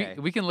 Okay.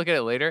 We can look at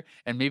it later,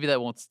 and maybe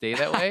that won't stay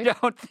that I way.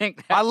 don't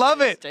think that I love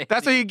should it. stay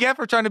That's what in. you get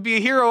for trying to be a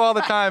hero all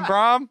the time,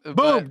 Brom. But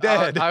Boom,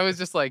 dead. I was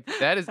just like,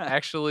 that is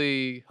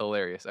actually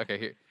hilarious. Okay,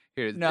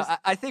 here it is. No, This-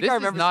 I think this I is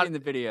remember not- seeing the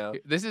video.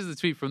 This is the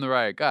tweet from the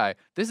Riot guy.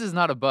 This is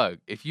not a bug.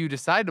 If you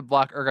decide to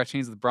block Urgot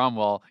Chains with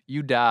Bromwall,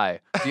 you die.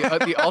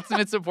 The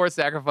ultimate support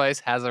sacrifice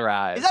has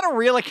arrived. Is that a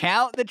real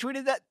account that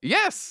tweeted that?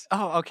 Yes.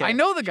 Oh, okay. I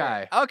know the Sure.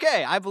 guy.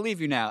 Okay, I believe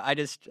you now. I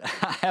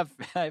have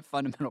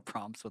fundamental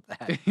problems with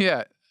that.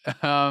 Yeah.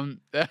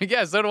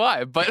 Yeah, so do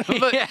I. But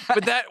Yeah.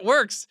 but that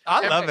works.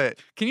 I love it.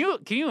 Can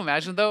you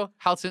imagine though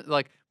how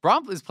like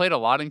Braum is played a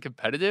lot in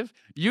competitive?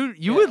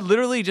 You would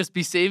literally just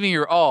be saving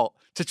your ult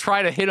to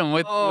try to hit him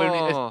with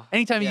Oh,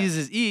 anytime yeah. he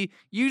uses E,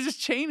 you just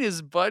chain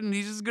his butt and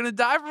he's just gonna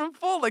die from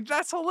full. Like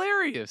that's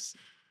hilarious.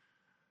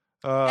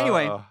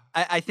 Anyway, Uh,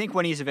 I think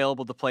when he's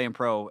available to play in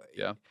pro,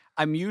 Yeah.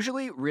 I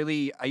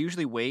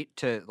usually wait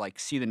to like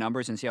see the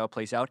numbers and see how it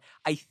plays out.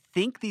 I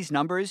think these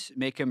numbers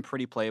make him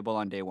pretty playable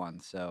on day one.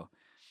 So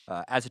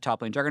as a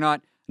top lane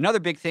juggernaut, another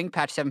big thing,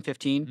 patch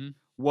 7.15 Mhm.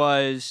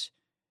 was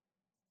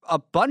a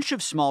bunch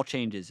of small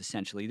changes.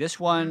 Essentially, this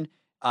one.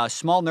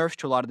 Small nerfs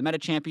to a lot of the meta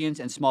champions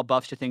and small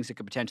buffs to things that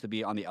could potentially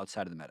be on the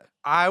outside of the meta.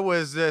 I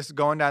was just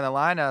going down the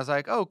line. I was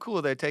like, oh,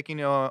 cool. They're taking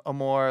a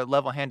more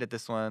level hand at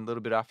this one. A little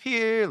bit off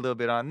here, a little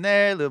bit on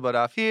there, a little bit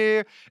off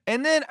here.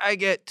 And then I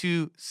get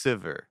to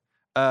Sivir.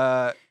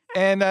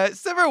 And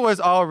Sivir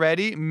was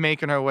already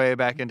making her way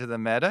back into the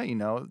meta. You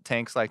know,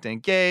 tanks like to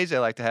engage. They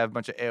like to have a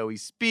bunch of AoE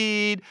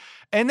speed.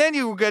 And then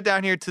you get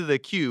down here to the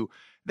Q.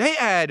 They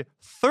add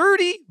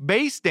 30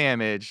 base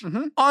damage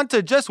Mhm.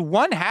 onto just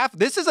one half.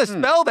 This is a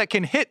spell that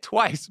can hit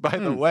twice, by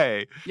the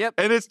way. Yep.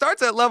 And it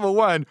starts at level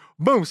 1.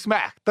 Boom,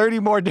 smack. 30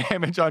 more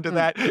damage onto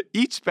that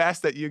each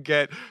pass that you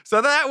get.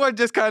 So that one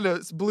just kind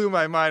of blew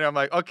my mind. I'm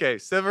like, okay,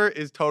 Sivir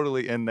is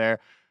totally in there.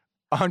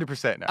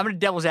 100% now. I'm going to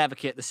devil's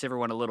advocate the Sivir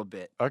one a little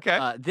bit.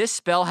 Okay. This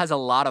spell has a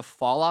lot of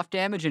fall off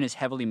damage and is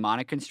heavily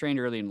mana constrained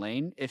early in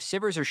lane. If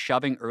Sivers are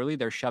shoving early,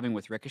 they're shoving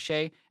with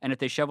Ricochet. And if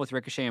they shove with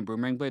Ricochet and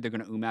Boomerang Blade, they're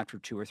going to after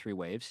 2 or 3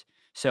 waves.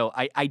 So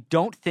I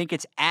don't think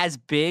it's as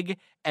big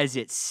as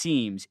it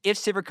seems. If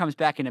Sivir comes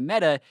back into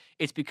meta,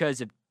 it's because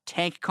of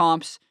tank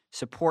comps,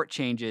 support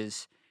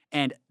changes,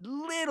 and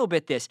little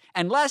bit this.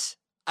 Unless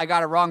I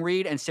got a wrong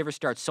read and Sivir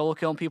starts solo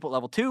killing people at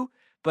level 2.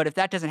 But if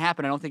that doesn't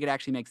happen, I don't think it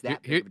actually makes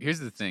that big of a Here's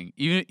the thing.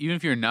 Even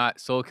if you're not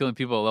solo killing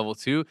people at level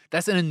 2,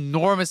 that's an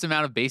enormous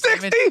amount of base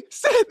 60! damage.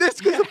 This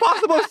is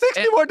impossible.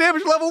 60 more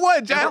damage level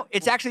 1, Jack. No,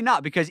 it's actually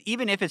not, because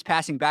even if it's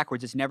passing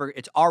backwards,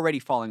 it's already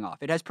falling off.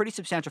 It has pretty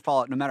substantial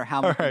fallout no matter how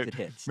many All right. times it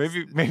hits.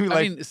 Maybe I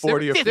like mean,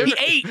 40 or 50.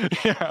 58!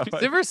 Yeah,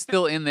 like- Sivir's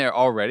still in there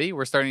already.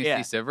 We're starting to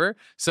Yeah. see Sivir.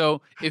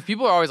 So if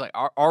people are always like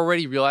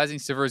already realizing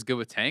Sivir is good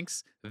with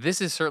tanks, this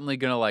is certainly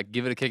gonna like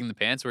give it a kick in the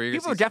pants. Where you're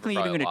People gonna are see Sivir definitely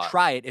even probably a going to lot.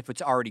 try it if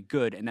it's already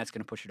good, and that's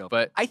going to push it over.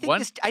 But I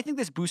think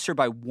this boosts her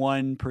by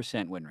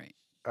 1% win rate.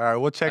 All right,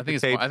 we'll check think the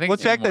it's more- tapes. I think We'll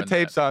it's check more the than that.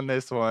 tapes on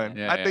this one.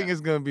 Yeah, I think yeah. it's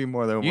going to be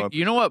more than one.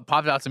 You know what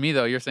popped out to me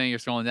though? You're saying you're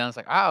scrolling down. It's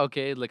like,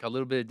 okay, like a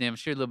little bit of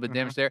damage here, a little bit of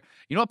damage there.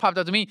 You know what popped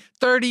out to me?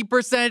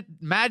 30%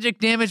 magic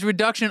damage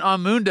reduction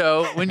on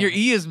Mundo when your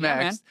E is Yeah,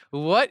 man. maxed.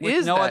 What With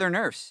is no that? other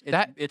nerfs.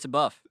 It's a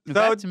buff. So-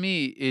 That to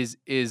me is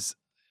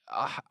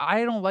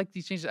I don't like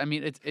these changes. I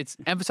mean, it's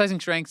emphasizing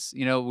strengths.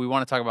 You know, we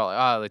want to talk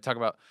about they talk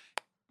about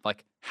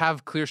like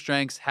have clear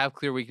strengths, have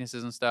clear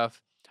weaknesses and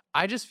stuff.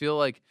 I just feel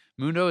like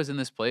Mundo is in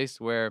this place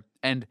where,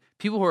 and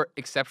people who are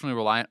exceptionally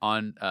reliant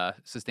on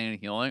sustaining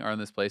healing are in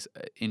this place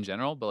in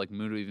general, but like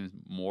Mundo even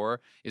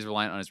more is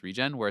reliant on his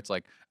regen, where it's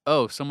like,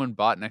 oh, someone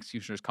bought an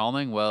Executioner's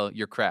Calling, well,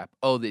 you're crap.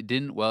 Oh, they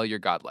didn't, well, you're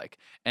godlike.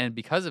 And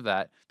because of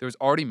that, there was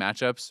already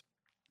matchups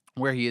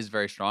where he is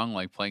very strong,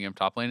 like playing him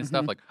top lane and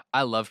stuff. Mhm. Like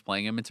I loved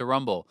playing him into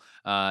Rumble.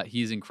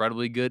 He's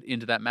incredibly good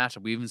into that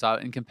matchup. We even saw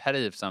it in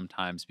competitive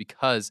sometimes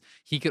because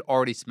he could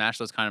already smash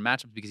those kind of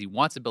matchups because he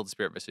wants to build the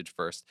Spirit Visage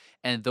first.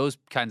 And those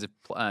kinds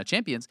of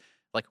champions,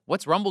 like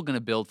what's Rumble going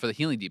to build for the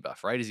healing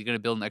debuff, right? Is he going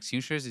to build an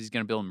Executioners? Is he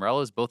going to build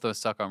Morellas? Both those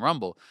suck on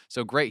Rumble.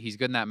 So great, he's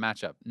good in that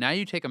matchup. Now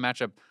you take a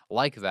matchup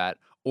like that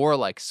or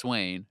like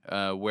Swain,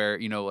 where,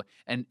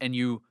 and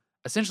you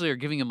essentially are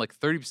giving him like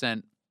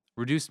 30%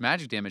 reduced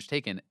magic damage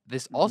taken.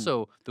 This Mhm.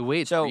 also, the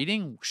way it's So,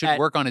 reading should at-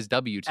 work on his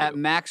W too. At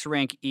max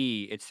rank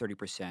E, it's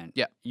 30%.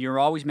 Yeah. You're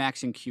always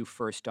maxing Q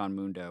first on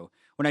Mundo.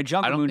 When I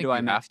jump I don't think Mundo, I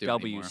you max have to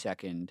W anymore.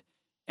 second.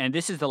 And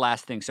this is the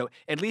last thing. So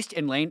at least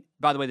in lane,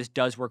 by the way, this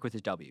does work with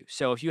his W.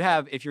 So if you're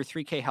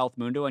 3K health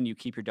Mundo and you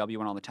keep your W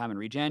on all the time in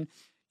regen,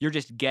 you're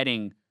just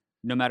getting,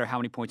 no matter how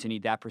many points you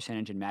need, that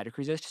percentage in magic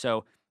resist.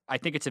 So I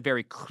think it's a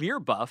very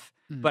clear buff,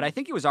 but I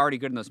think he was already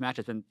good in those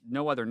matchups and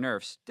no other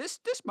nerfs. This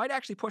might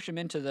actually push him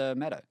into the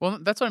meta. Well,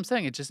 that's what I'm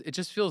saying. It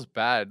just feels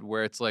bad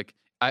where it's like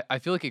I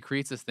feel like it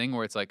creates this thing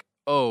where it's like,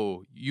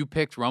 oh, you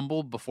picked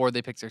Rumble before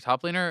they picked their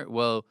top laner.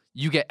 Well,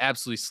 you get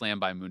absolutely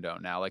slammed by Mundo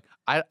now. Like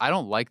I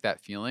don't like that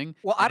feeling.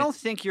 Well, I and don't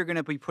it's- think you're going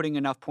to be putting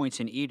enough points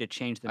in E to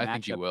change the I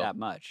think you matchup will. that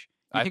much.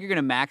 You I- think you're going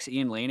to max E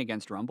in lane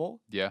against Rumble?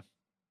 Yeah.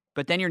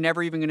 But then you're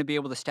never even going to be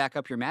able to stack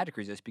up your magic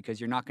resist because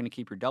you're not going to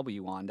keep your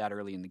W on that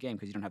early in the game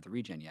because you don't have the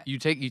regen yet. You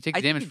take I the think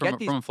damage you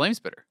get from a flame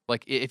spitter.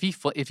 Like if he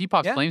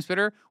pops Yeah. flame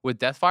spitter with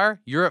Deathfire,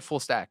 you're at full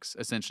stacks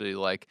essentially.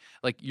 Like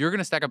you're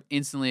gonna stack up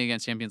instantly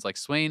against champions like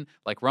Swain,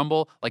 like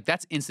Rumble. Like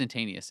that's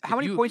instantaneous. How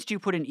If many you- points do you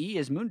put in E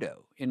as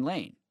Mundo in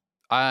lane?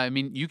 I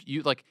mean,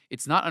 you like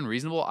it's not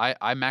unreasonable.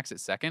 I max it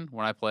second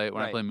when I play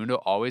Right. Mundo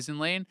always in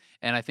lane,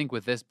 and I think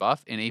with this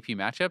buff in AP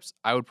matchups,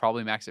 I would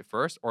probably max it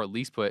first, or at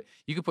least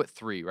you could put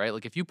 3, right?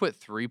 Like if you put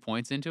 3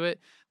 points into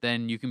it,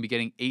 then you can be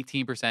getting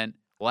 18%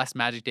 less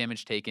magic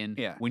damage taken.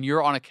 Yeah. When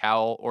you're on a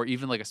cowl or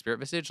even like a Spirit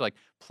Visage, like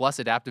plus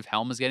Adaptive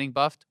Helm is getting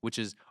buffed, which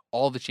is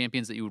all the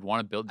champions that you would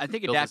want to build. I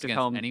think build this Adaptive against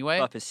Helm anyway.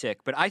 buff is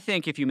sick, but I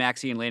think if you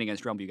max E in lane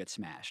against Rumble, you get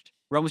smashed.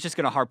 Rumble's just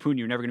going to harpoon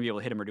you. You're never going to be able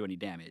to hit him or do any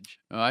damage.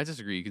 I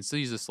disagree. You can still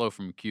use the slow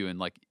from Q, and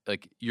like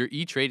your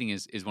E trading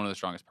is one of the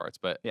strongest parts.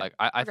 But Yeah. like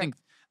I Okay. think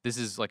this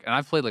is like, and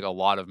I've played like a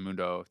lot of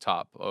Mundo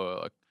top.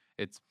 Like,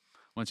 it's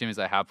one of the champions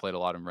I have played a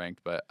lot in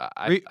ranked. But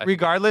I think-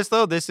 Regardless,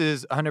 though, this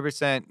is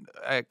 100%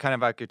 kind of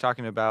like you're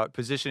talking about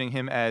positioning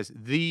him as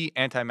the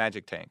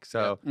anti-magic tank.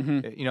 So,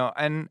 Mhm.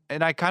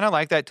 and I kind of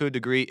like that to a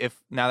degree.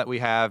 If now that we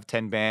have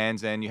 10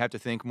 bans and you have to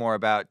think more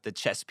about the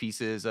chess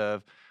pieces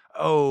of,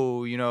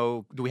 oh,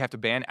 do we have to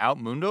ban out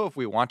Mundo if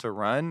we want to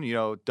run,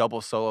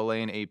 double solo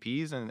lane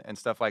APs and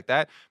stuff like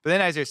that? But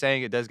then, as you're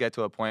saying, it does get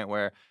to a point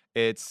where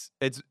it's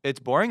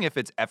boring if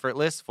it's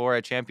effortless for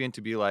a champion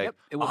to be like, Yep,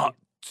 it will "Oh, be.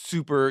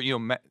 super,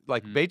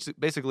 Mhm.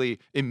 basically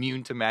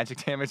immune to magic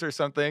damage or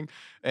something,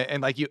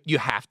 and like you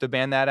have to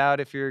ban that out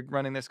if you're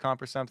running this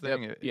comp or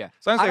something. Yeah.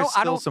 As long as I there's don't-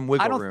 I still don't- some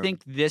wiggle I don't room.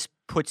 think this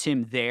puts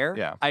him there.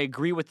 Yeah. I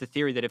agree with the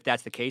theory that if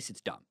that's the case,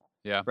 it's dumb.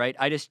 Yeah. Right?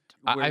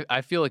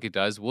 I feel like it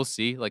does. We'll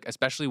see. Like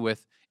especially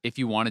with if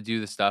you want to do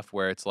the stuff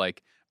where it's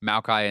like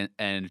Maokai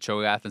and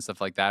Cho'Gath and stuff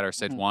like that, or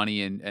Mhm.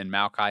 Sejuani and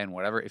Maokai and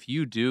whatever. If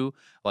you do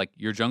like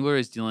your jungler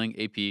is dealing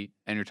AP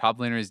and your top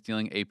laner is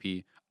dealing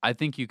AP, I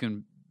think you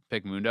can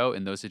pick Mundo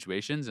in those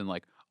situations and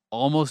like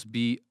almost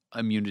be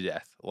immune to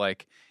death.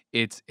 Like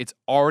it's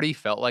already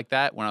felt like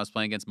that when I was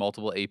playing against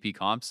multiple AP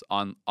comps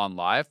on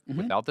live Mhm.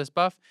 without this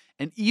buff.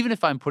 And even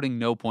if I'm putting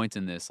no points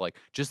in this, like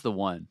just the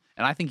one,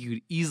 and I think you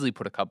could easily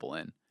put a couple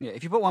in. Yeah,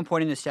 if you put 1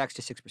 point in, it stacks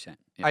to 6%.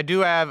 I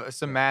do have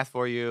some math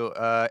for you.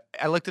 I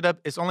looked it up.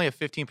 It's only a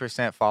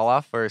 15% fall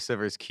off for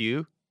Sivir's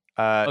Q.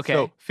 Okay.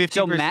 So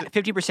So 15%.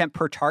 50%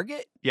 per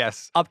target?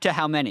 Yes. Up to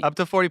how many? Up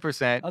to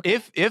 40%.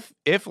 Okay.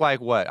 if like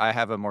what? I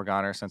have a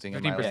Morgana or something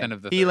in my 15% lane.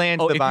 of the He third.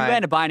 lands Oh, the if you bind.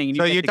 land a binding and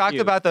you So get you the talked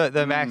Q. about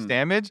the max Mm.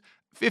 damage.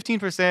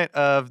 15%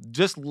 of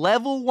just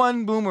level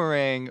 1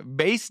 boomerang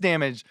base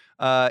damage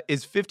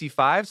is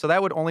 55. So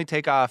that would only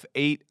take off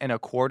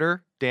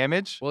 8.25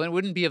 damage. Well, it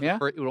wouldn't be of Yeah.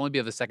 it would only be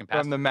of the second pass.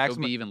 From the It would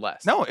maximum- be even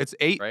less. No, it's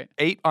 8 right?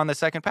 8 on the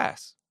second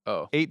pass.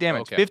 Oh, 8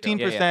 damage. okay, okay.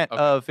 15% Yeah,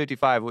 yeah. of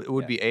 55 would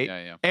Yeah. be 8.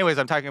 yeah. Anyways,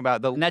 I'm talking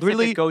about the And that's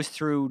really if it goes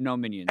through no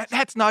minions.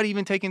 that's not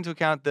even taking into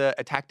account the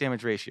attack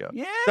damage ratio.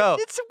 Yeah, So-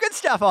 it's some good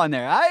stuff on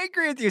there. I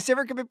agree with you.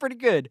 Sivir could be pretty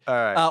good. All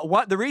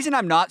right. The reason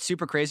I'm not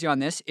super crazy on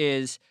this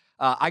is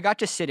I got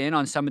to sit in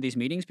on some of these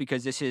meetings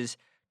because this is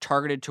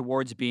targeted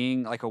towards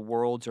being like a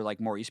Worlds or like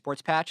more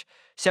esports patch.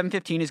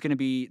 7:15 is going to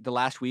be the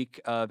last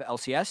week of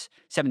LCS.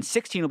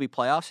 7:16 will be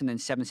playoffs, and then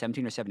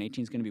 7:17 or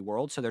 7:18 is going to be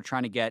Worlds. So they're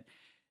trying to get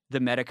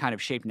the meta kind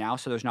of shaped now,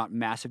 so there's not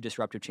massive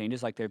disruptive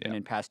changes like there have been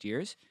in past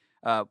years,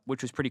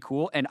 which was pretty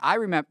cool. And I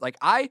remember, like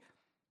I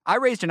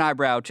raised an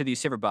eyebrow to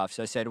these Sivir buffs.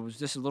 I said, was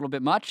this a little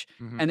bit much?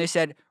 Mhm. And they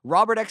said,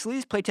 Robert X.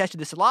 Lee's play tested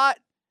this a lot.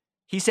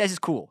 He says it's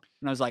cool.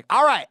 And I was like,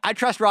 all right, I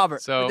trust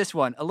Robert So- with this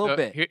one a little So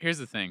bit. Here's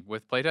the thing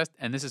with playtest,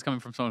 and this is coming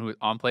from someone who was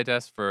on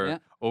playtest for Yeah.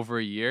 over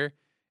a year.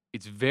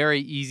 It's very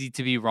easy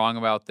to be wrong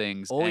about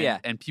things. Oh, and, yeah.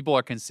 and people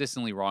are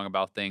consistently wrong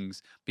about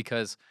things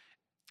because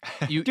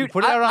you Dude,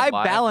 put it out on I live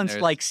and balanced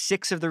there's- like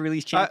 6 of the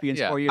release champions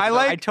yeah. 4 years I ago.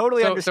 like- I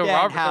totally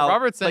understand how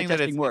Robert's saying that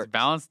playtesting it's works.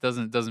 balanced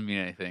doesn't mean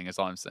anything. That's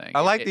all I'm saying.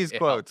 I like It- these it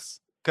quotes. helps.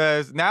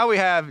 Because now we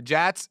have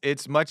Jats,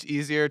 it's much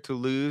easier to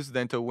lose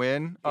than to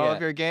win all Yeah.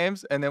 of your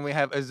games. And then we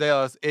have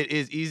Azealos, it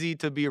is easy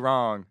to be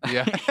wrong.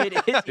 Yeah, It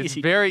is it's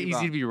easy to very be easy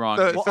wrong. to be wrong.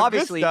 So- Well, some good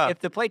obviously, stuff. if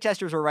the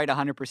playtesters were right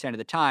 100% of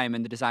the time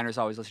and the designers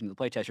always listen to the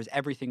playtesters,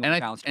 everything and was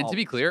balanced. to be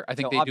always. clear, I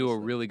think So they do a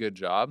obviously. really good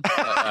job.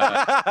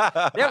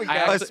 There we go.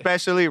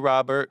 Especially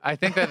Robert. I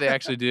think that they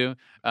actually do.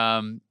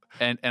 And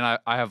I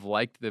have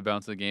liked the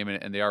balance of the game,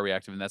 and they are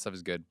reactive, and that stuff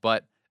is good.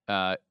 But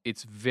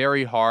it's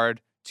very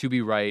hard to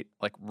be right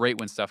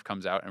when stuff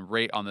comes out and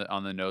right on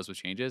the nose with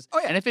changes. Oh,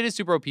 yeah. And if it is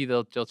super OP,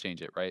 they'll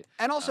change it, right?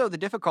 And also, the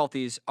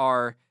difficulties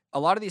are a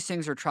lot of these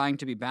things are trying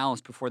to be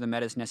balanced before the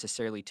meta is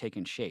necessarily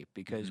taken shape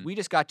because Mhm. we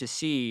just got to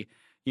see,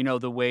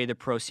 the way the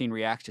pro scene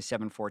reacts to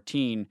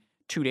 7.14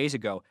 2 days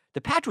ago.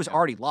 The patch was Yeah.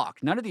 already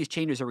locked. None of these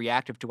changes are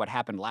reactive to what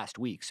happened last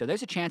week. So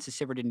there's a chance that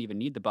Sivir didn't even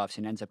need the buffs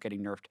and ends up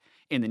getting nerfed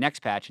in the next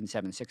patch in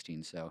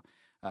 7.16. So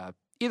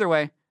either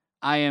way,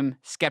 I am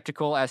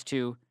skeptical as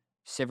to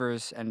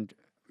Sivir's and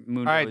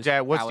Moon. All right,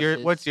 Jat,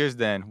 what's yours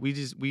then? We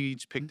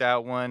each picked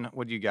out one.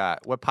 What do you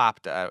got? What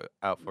popped out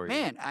for you?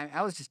 Man,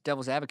 I was just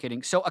devil's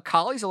advocating. So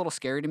Akali's a little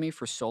scary to me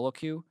for solo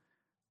queue,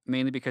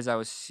 mainly because I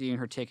was seeing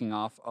her taking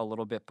off a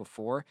little bit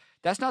before.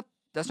 That's not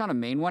a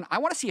main one. I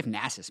want to see if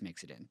Nasus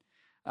makes it in.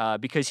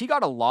 Because he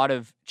got a lot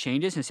of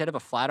changes. Instead of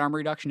a flat armor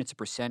reduction, it's a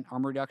 %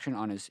 armor reduction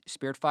on his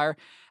Spirit Fire.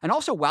 And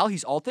also, while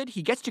he's ulted,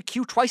 he gets to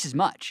Q twice as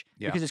much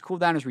Yeah. because his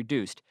cooldown is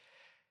reduced.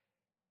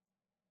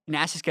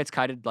 Nasus gets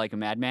kited like a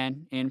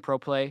madman in pro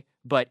play,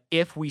 but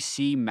if we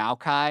see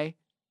Maokai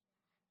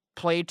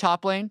played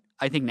top lane,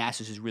 I think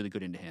Nasus is really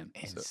good into him.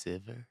 And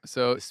Sivir,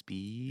 So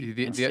speed.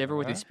 the- And the- Sivir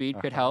with his speed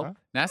could help.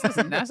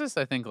 Nasus,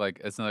 I think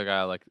it's another guy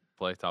I like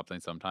play top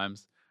lane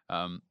sometimes.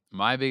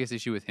 My biggest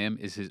issue with him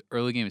is his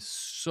early game is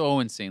so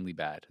insanely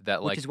bad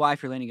that Which is why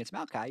if you're laning against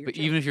Maokai, you're But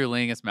chill. even if you're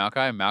laying against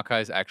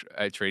Maokai's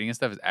actually trading and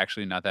stuff is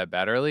actually not that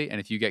bad early.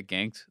 And if you get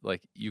ganked,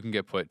 you can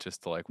get put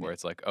just to where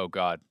it's oh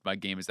god, my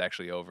game is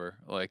actually over.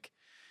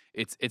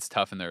 It's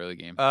tough in the early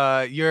game.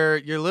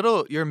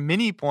 Your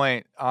mini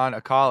point on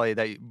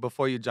Akali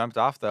before you jumped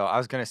off though, I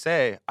was gonna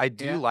say I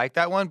do Yeah. like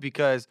that one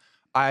because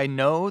I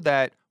know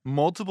that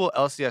multiple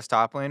LCS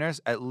top laners,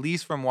 at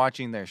least from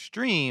watching their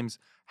streams,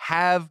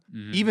 have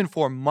Mhm. even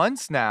for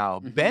months now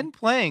Mhm. been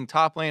playing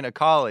top lane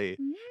Akali.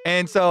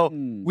 And so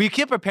Mm. we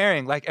keep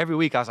preparing every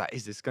week. I was like,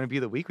 is this going to be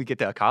the week we get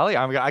to Akali?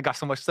 I got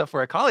so much stuff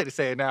for Akali to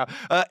say now.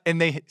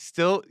 And they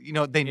still,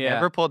 they Yeah.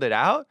 never pulled it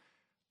out.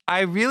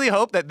 I really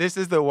hope that this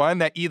is the one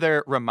that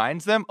either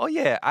reminds them, oh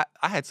yeah,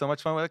 I had so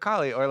much fun with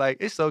Akali, or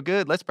it's so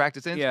good, let's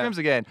practice it in Yeah. scrims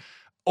again.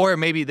 Or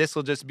maybe this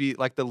will just be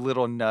the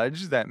little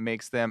nudge that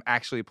makes them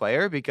actually play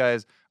her,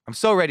 because I'm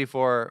so ready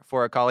for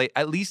Akali,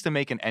 at least to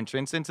make an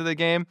entrance into the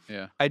game.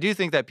 Yeah. I do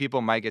think that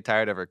people might get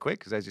tired of her quick,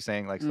 because as you're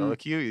saying, solo Mm.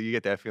 queue, you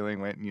get that feeling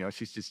when,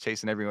 she's just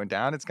chasing everyone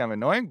down. It's kind of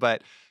annoying,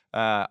 but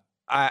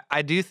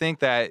I do think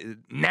that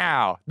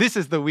now, this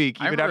is the week,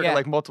 I even remember-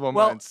 after Yeah. multiple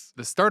Well, months.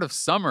 The start of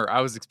summer,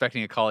 I was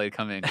expecting Akali to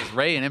come in because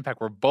Ray and Impact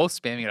were both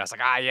spamming it. I was like,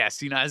 yeah,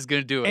 C9 is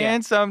gonna do it.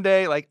 And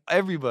someday,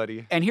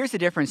 everybody. And here's the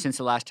difference since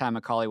the last time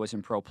Akali was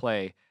in pro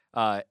play.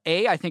 I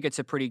think it's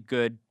a pretty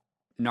good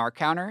Narc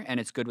counter, and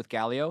it's good with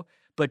Galio.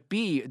 But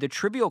B, the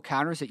trivial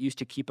counters that used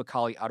to keep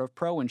Akali out of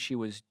pro when she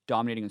was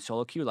dominating in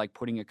solo queue, like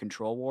putting a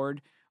control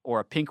ward or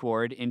a pink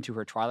ward into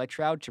her Twilight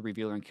Shroud to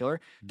reveal her and kill her,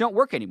 don't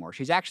work anymore.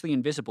 She's actually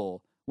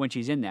invisible when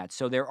she's in that.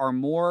 So there are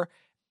more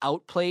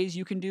outplays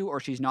you can do, or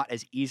she's not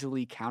as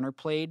easily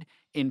counterplayed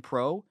in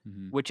pro,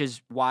 Mhm. which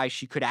is why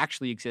she could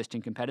actually exist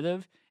in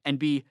competitive and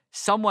be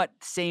somewhat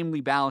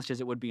samely balanced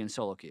as it would be in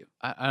solo queue.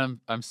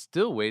 I'm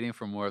still waiting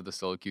for more of the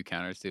solo queue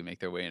counters to make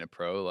their way into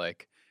pro.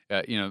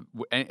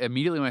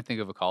 Immediately when I think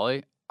of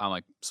Akali, I'm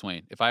like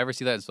Swain. If I ever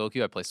see that in solo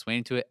queue, I play Swain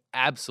into it.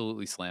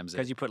 Absolutely slams it.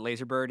 Because you put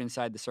Laserbird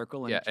inside the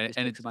circle and Yeah, it just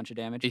and takes a bunch of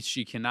damage.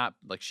 She cannot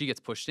she gets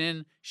pushed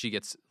in, she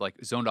gets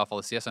zoned off all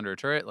the CS under her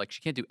turret,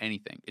 she can't do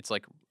anything. It's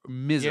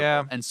miserable.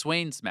 Yeah. And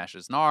Swain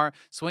smashes Gnar,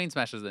 Swain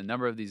smashes a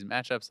number of these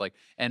matchups,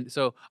 and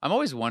so I'm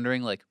always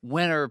wondering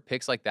when are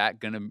picks like that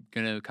gonna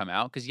come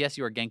out? Because yes,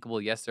 you are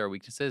gankable, yes, there are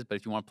weaknesses, but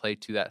if you want to play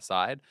to that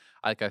side,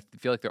 I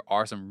feel like there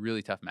are some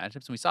really tough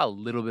matchups, and we saw a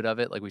little bit of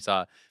it. We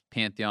saw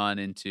Pantheon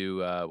into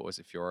what was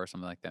it, Fiora or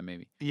something like that,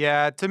 maybe.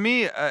 Yeah, to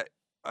me,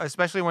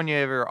 especially when you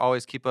ever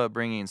always keep up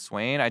bringing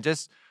Swain, I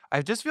just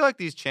feel like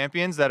these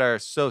champions that are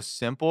so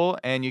simple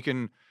and you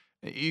can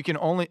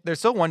only, they're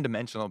so one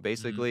dimensional.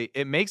 Basically,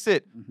 it makes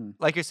it, Mhm.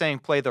 like you're saying,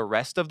 play the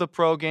rest of the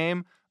pro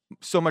game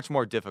so much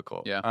more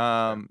difficult.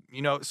 Yeah,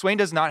 Swain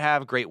does not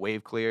have great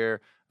wave clear.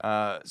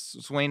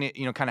 Swain,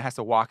 kind of has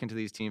to walk into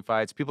these team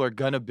fights. People are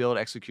gonna build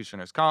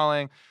Executioner's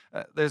Calling.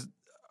 There's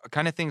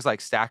kind of things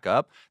like stack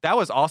up. That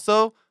was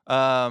also,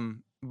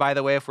 by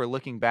the way, if we're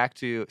looking back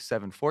to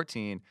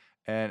 7.14,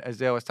 And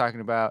Isaiah was talking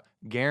about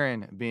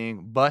Garen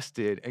being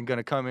busted and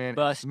gonna come in,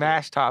 Busted.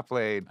 smash top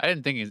lane. I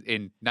didn't think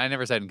I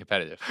never said in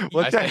competitive.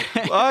 We'll I check.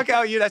 said, Well,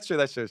 okay, you. That's true.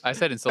 That's true. I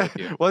said in solo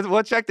queue.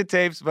 We'll check the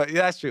tapes, but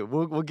yeah, that's true.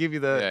 We'll give you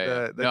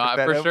Yeah, the no,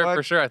 competitive one.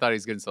 for sure. I thought he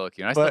was good in solo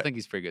queue, and I still But- think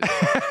he's pretty good.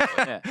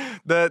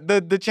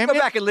 The Go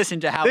champions. back and listen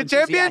to how The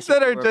champions enthusiastic that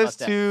we are were about just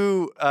that.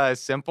 too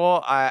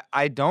simple,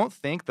 I don't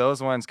think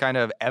those ones kind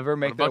of ever What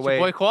make their about your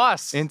boy way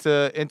Quas?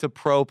 into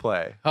pro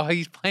play. Oh,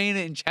 he's playing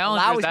it in Well,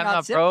 Challenger. now Is he's that not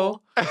not pro?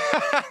 simple.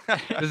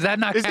 Does that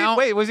not Is he, count?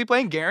 wait, was he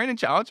playing Garen in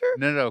Challenger?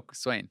 No,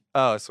 Swain.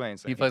 Oh, Swain.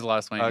 He plays a lot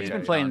of Swain. Okay, in He's yeah,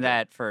 been yeah, playing Challenger.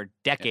 that for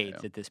decades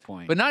yeah. at this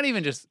point. But not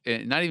even just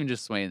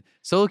Swain.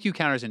 Solo queue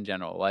counters in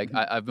general. Like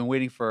Mm-hmm. I've been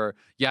waiting for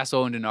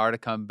Yasuo and Dinar to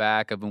come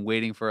back. I've been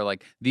waiting for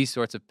like these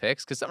sorts of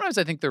picks because sometimes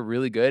I think they're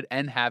really good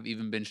and have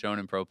even been shown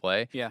in pro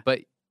play. Yeah.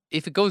 But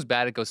if it goes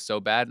bad, it goes so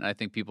bad, and I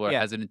think people are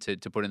Yeah.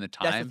 hesitant to put in the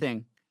time. That's the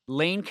thing.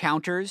 Lane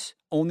counters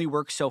only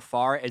work so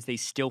far as they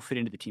still fit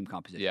into the team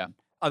composition. Yeah.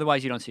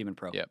 Otherwise, you don't see them in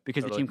pro. Yeah,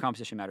 Because totally. the team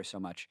composition matters so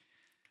much.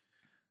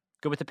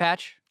 Good with the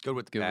patch? Good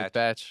with the Good with patch.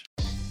 batch.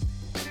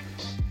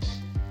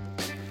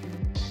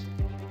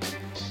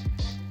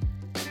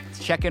 Let's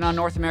check in on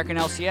North American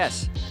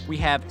LCS. We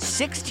have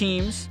 6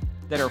 teams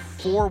that are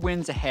 4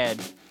 wins ahead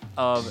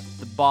of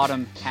the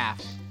bottom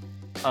half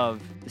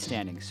of the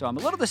standings. So I'm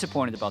a little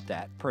disappointed about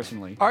that,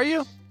 personally. Are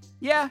you?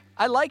 Yeah,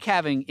 I like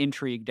having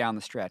intrigue down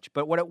the stretch,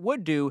 but what it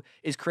would do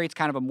is creates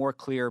kind of a more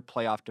clear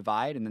playoff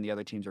divide, and then the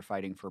other teams are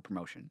fighting for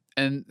promotion.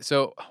 And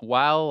so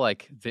while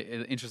like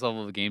the interest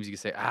level of the games, you can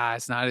say,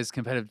 it's not as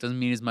competitive, doesn't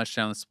mean as much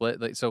down the split.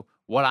 Like, so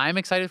what I'm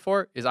excited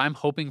for is I'm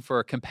hoping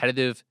for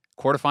competitive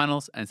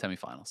quarterfinals and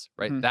semifinals,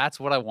 right? Mhm. That's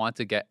what I want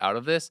to get out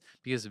of this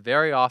because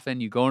very often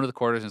you go into the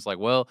quarters and it's like,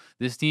 well,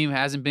 this team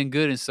hasn't been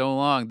good in so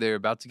long. They're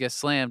about to get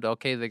slammed.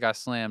 Okay, they got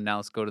slammed. Now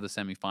let's go to the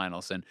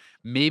semifinals. And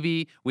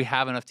maybe we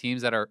have enough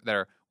teams that are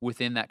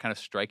within that kind of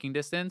striking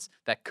distance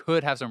that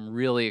could have some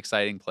really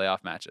exciting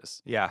playoff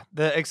matches. Yeah.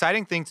 The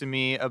exciting thing to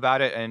me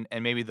about it, and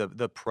maybe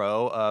the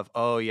pro of,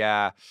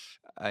 down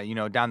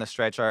the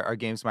stretch, our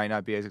games might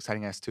not be as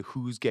exciting as to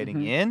who's getting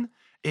Mhm. in.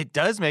 It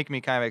does make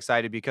me kind of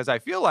excited because I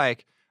feel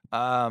like,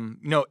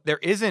 there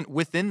isn't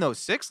within those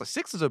 6.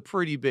 6 is a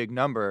pretty big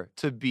number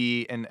to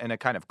be in a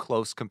kind of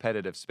close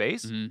competitive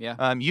space. Mhm.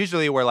 Yeah.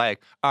 Usually we're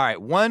like, all right,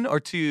 1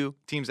 or 2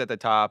 teams at the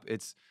top.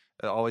 It's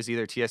always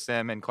either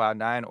TSM and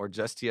Cloud9 or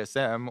just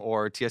TSM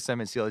or TSM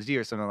and CLG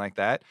or something like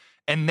that.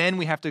 And then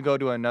we have to go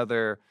to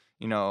another,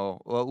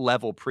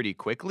 level pretty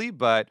quickly.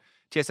 But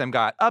TSM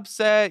got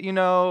upset,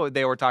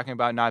 they were talking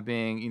about not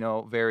being,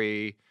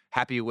 very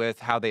happy with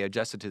how they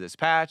adjusted to this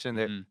patch.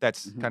 And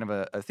that's Mhm. kind of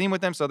a theme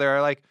with them. So there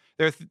are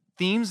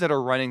themes that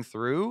are running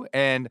through.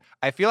 And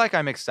I feel like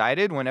I'm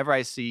excited whenever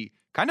I see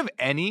kind of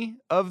any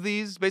of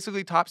these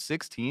basically top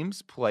 6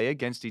 teams play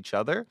against each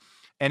other.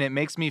 And it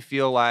makes me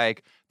feel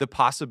like the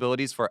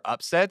possibilities for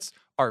upsets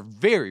are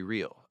very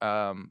real.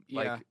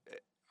 Yeah.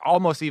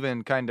 Almost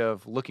even kind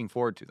of looking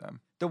forward to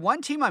them. The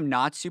one team I'm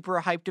not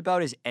super hyped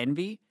about is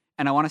Envy,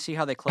 and I want to see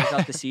how they close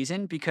out the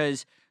season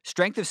because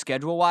strength of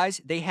schedule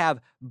wise, they have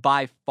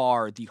by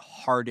far the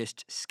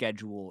hardest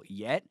schedule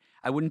yet.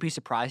 I wouldn't be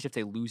surprised if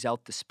they lose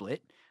out the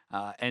split,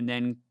 and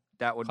then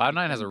that would Cloud9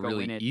 make has a them go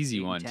really in at easy 8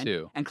 and one, 10.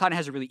 too. And Cloud9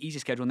 has a really easy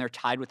schedule, and they're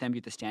tied with Envy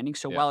at the standings.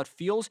 So Yeah. while it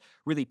feels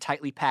really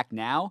tightly packed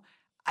now,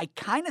 I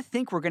kind of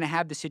think we're going to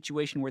have the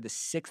situation where the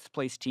 6th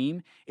place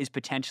team is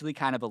potentially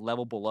kind of a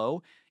level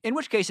below, in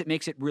which case it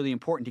makes it really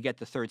important to get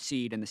the 3rd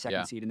seed and the 2nd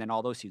Yeah. seed, and then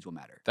all those seeds will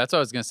matter. That's what I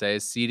was gonna say.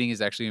 Is seeding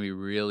is actually gonna be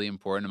really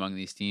important among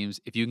these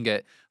teams. If you can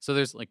get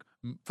there's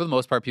for the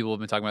most part, people have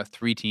been talking about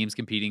 3 teams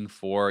competing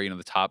for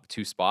the top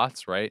 2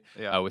 spots, right?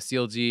 Yeah. With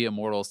CLG,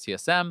 Immortals,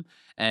 TSM,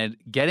 and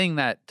getting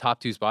that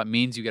top 2 spot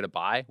means you get a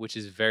bye, which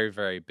is very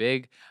very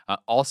big.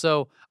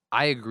 Also,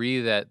 I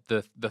agree that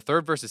the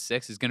 3rd versus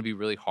 6 is going to be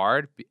really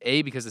hard.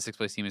 Because the 6th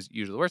place team is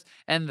usually the worst,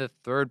 and the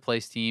 3rd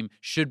place team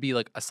should be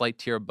like a slight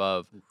tier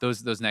above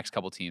those next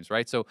couple teams,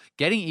 right? So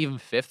getting even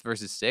 5th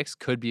versus 6th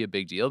could be a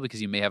big deal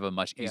because you may have a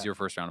much Yeah. easier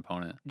first round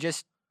opponent.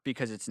 Just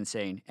because it's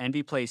insane.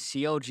 Envy plays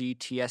CLG,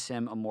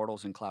 TSM,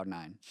 Immortals, and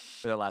Cloud9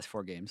 for the last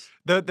 4 games.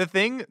 The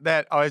thing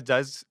that always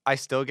does, I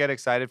still get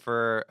excited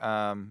for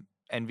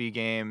Envy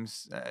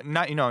games.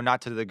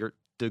 Not to the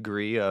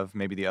degree of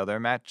maybe the other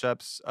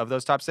matchups of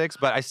those top 6,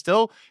 but I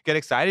still get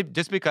excited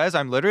just because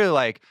I'm literally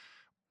like,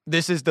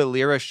 this is the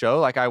Lyra show.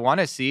 Like, I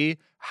want to see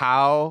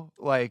how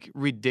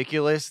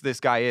ridiculous this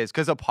guy is,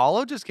 because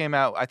Apollo just came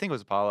out, I think it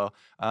was Apollo,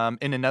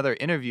 in another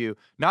interview.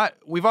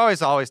 We've always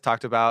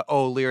talked about,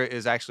 Lyra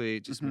is actually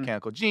just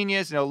mechanical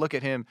genius. Look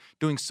at him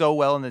doing so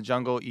well in the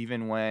jungle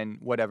even when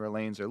whatever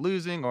lanes are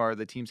losing or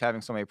the team's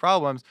having so many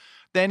problems.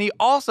 Then he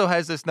also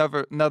has this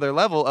another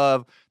level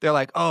of, they're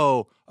like,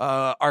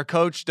 our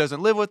coach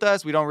doesn't live with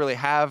us. We don't really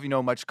have,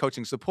 much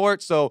coaching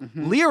support. So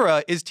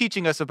Lyra is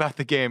teaching us about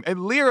the game.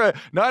 And Lyra,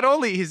 not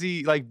only is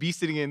he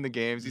beasting in the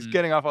games, he's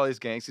getting off all these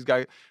ganks. He's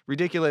got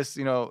ridiculous,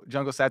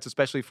 jungle stats,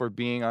 especially for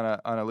being on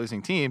a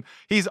losing team.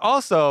 He's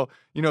also,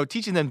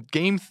 teaching them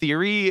game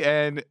theory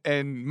and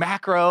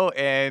macro.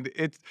 And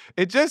it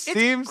just It's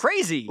seems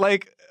crazy.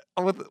 like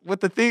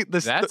with the thing,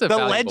 That's a the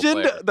valuable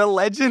legend, player. the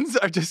legends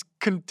are just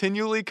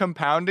continually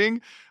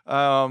compounding.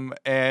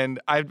 And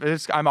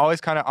I'm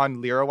always kind of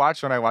on Lira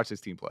watch when I watch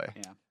this team play.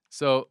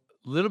 So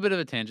a little bit of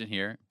a tangent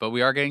here, but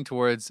we are getting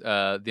towards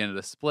the end of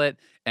the split.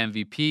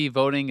 MVP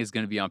voting is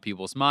going to be on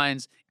people's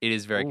minds. It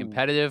is very Ooh.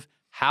 competitive.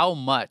 How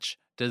much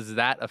does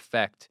that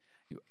affect,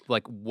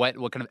 like, what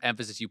kind of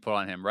emphasis you put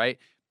on him, right?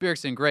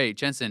 Bjergsen, great.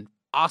 Jensen,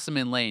 awesome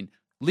in lane.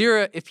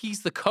 Lira, if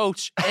he's the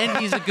coach and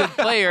he's a good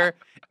player,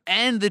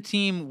 and the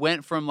team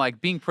went from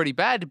like being pretty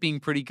bad to being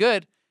pretty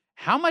good,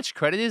 how much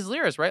credit is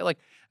Lira's, right? Like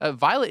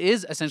Violet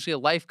is essentially a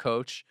life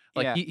coach.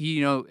 Like Yeah.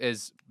 he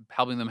is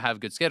helping them have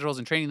good schedules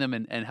and training them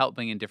and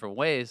helping in different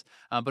ways.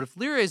 But if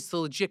Lira is the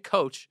legit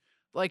coach,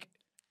 like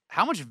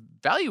how much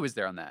value is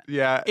there on that?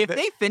 Yeah. If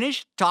they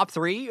finish top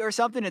 3 or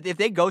something, if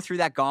they go through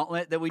that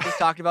gauntlet that we just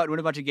talked about and win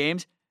a bunch of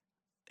games,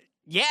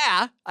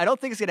 yeah, I don't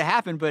think it's going to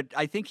happen, but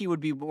I think he would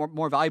be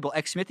more valuable.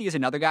 Smithy is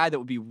another guy that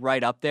would be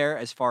right up there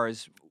as far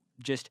as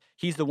just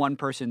he's the one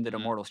person that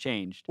Immortals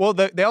changed. Well,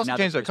 they also Now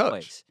changed their they're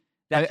first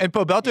coach. place. And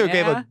Pobelter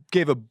Yeah.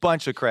 gave a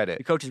bunch of The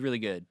credit. coach is really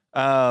good.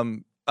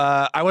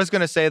 I was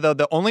gonna say though,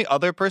 the only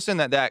other person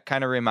that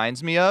kind of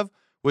reminds me of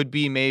would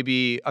be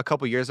maybe a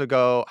couple years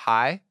ago,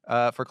 High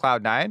for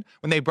Cloud9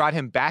 when they brought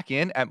him back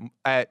in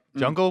at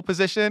jungle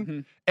position,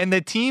 Mhm. and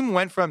the team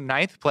went from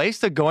 9th place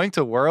to going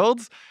to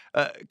Worlds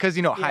because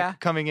Yeah. High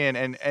coming in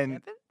and.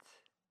 Seventh?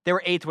 They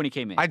were 8th when he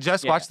came in. I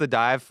just Yeah. watched the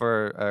dive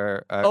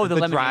for the the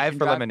drive elimination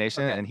for drive?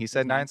 elimination, Okay. and he It said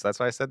was 9th, ninth. so that's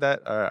why I said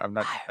that.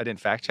 I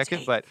didn't fact check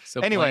it, but So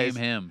anyways,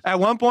 blame him. at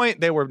one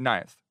point they were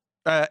 9th.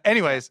 That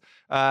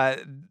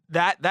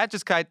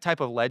just type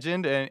of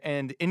legend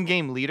and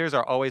in-game leaders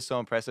are always so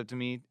impressive to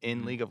me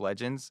in Mhm. League of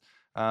Legends.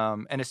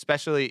 And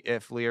especially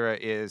if Lira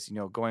is,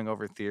 going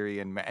over theory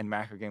and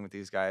macro game with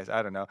these guys.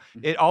 I don't know.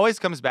 Mhm. It always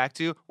comes back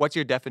to what's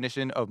your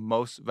definition of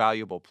most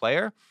valuable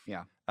player.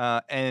 Yeah.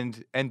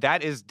 And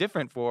that is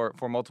different for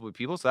multiple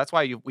people. So that's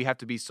why we have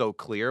to be so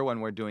clear when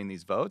we're doing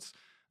these votes.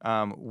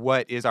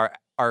 What is our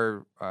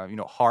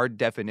hard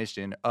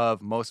definition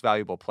of most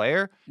valuable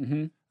player?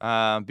 Mhm.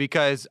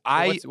 Because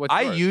what's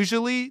I yours?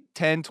 usually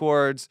tend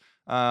towards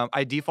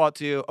I default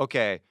to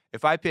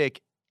if I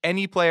pick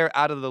any player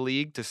out of the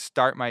league to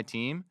start my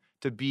team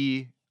to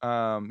be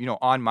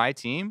on my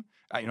team,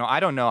 I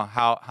don't know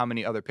how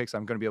many other picks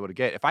I'm going to be able to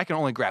get. If I can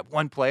only grab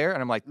one player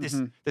and I'm like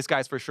this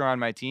guy's for sure on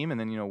my team, and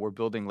then we're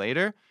building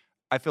later,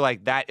 I feel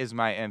like that is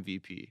my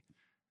MVP.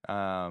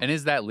 And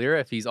is that Lira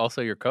if he's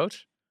also your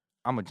coach?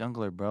 I'm a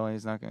jungler, bro.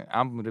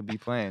 I'm gonna be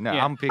playing. No,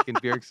 Yeah. I'm picking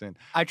Bjergsen.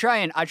 I try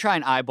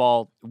and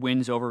eyeball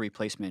wins over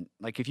replacement.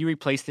 Like if you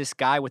replace this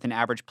guy with an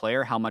average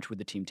player, how much would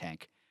the team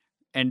tank?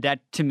 And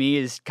that to me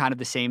is kind of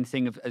the same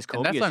thing as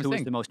Kobe, that's what as I'm who is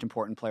saying. the most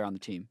important player on the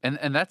team.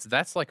 And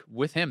that's like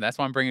with him. That's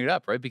why I'm bringing it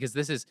up, right? Because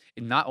this is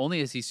not only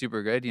is he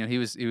super good. He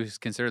was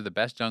considered the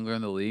best jungler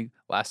in the league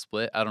last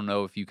split. I don't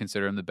know if you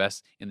consider him the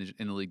best in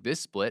the league this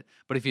split,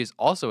 but if he is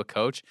also a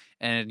coach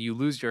and you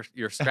lose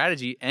your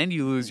strategy and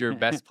you lose your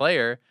best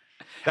player,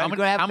 You're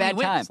gonna have a many bad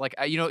wins? time. Like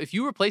if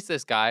you replace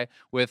this guy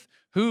with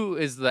who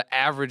is the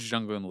average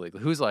jungler in the league,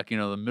 who's like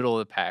the middle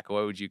of the pack,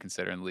 what would you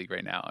consider in the league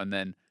right now? And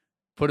then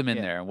put him in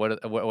Yeah. there. And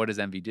what does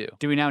Envy do?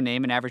 Do we now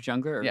name an average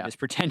jungler or Yeah. just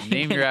pretend?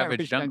 Name your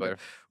average jungler.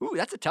 Ooh,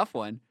 that's a tough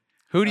one.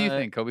 Who do you Uh,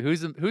 think, Kobe?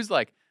 Who's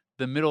like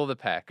the middle of the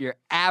pack? Your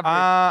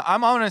average.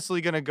 I'm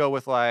honestly gonna go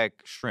with like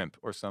Shrimp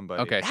or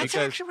somebody. Okay, that's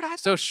because actually what I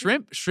So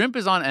thought. Shrimp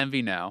is on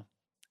Envy now.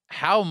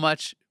 How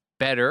much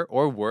better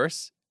or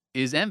worse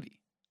is Envy?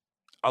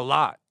 a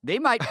lot. They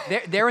might.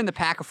 They're in the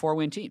pack of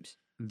 4-win teams.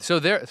 So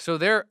they're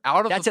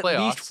out of That's the at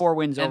playoffs. least 4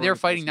 wins over. and they're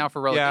fighting now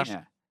for relegation.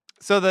 Yeah.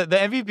 So the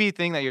MVP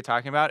thing that you're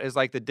talking about is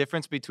like the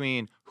difference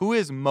between who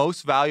is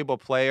most valuable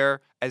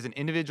player as an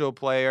individual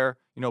player,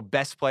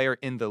 best player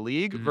in the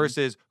league Mhm.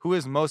 versus who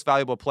is most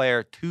valuable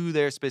player to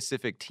their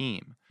specific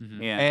team.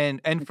 Mhm. Yeah.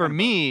 And for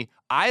me,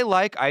 I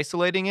like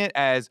isolating it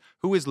as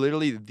who is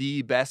literally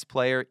the best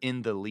player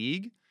in the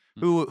league,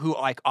 who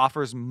like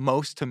offers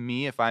most to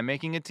me if I'm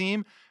making a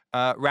team,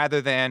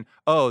 rather than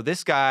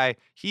this guy,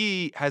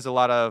 he has a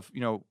lot of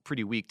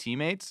pretty weak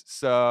teammates,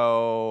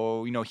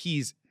 so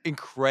he's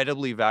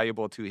incredibly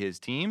valuable to his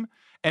team.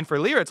 And for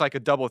Lira, it's like a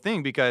double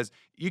thing because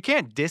you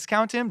can't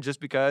discount him just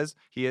because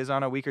he is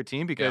on a weaker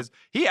team, because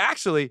he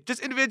actually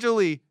just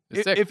individually,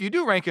 He's sick. if you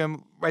do rank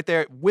him right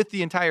there with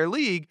the entire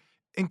league,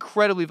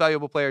 incredibly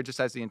valuable player just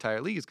as the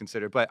entire league is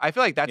considered. But I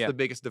feel like that's Yeah. the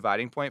biggest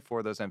dividing point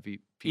for those MVP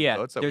Yeah,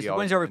 votes. That there's we the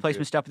always wins over get into.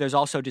 replacement stuff, but there's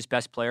also just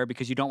best player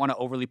because you don't want to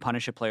overly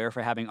punish a player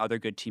for having other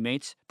good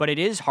teammates. But it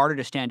is harder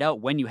to stand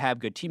out when you have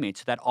good teammates,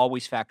 so that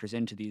always factors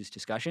into these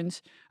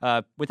discussions.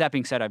 With that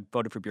being said, I've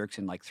voted for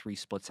Bjergsen like 3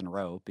 splits in a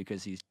row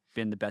because he's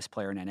been the best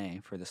player in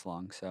NA for this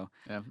long. So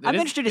Yeah. I'm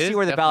interested to see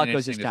where the ballot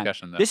goes this time.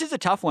 Discussion, though. This is a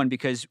tough one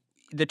because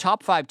the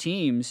top 5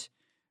 teams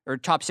or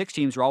top 6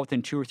 teams are all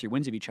within 2 or 3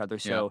 wins of each other.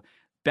 So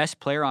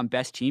best player on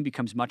best team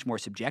becomes much more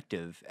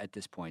subjective at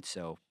this point.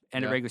 So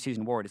end of Yeah. regular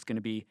season award, it's going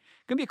to be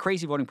a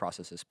crazy voting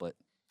process this split.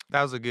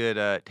 That was a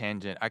good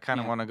tangent. I kind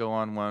of Yeah. want to go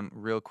on one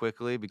real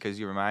quickly because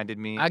you reminded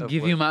me. I of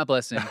give what- you my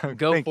blessing.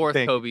 Go Thank you, forth,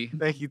 thank you.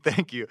 Kobe.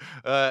 Thank you.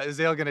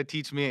 Zale gonna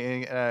teach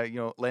me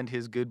and lend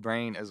his good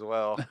brain as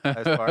well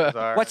as far as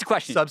our What's the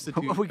question?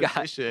 substitute What we got?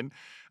 position.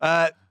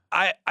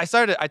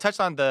 I touched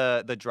on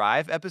the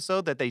Drive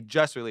episode that they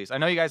just released. I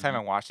know you guys Mhm.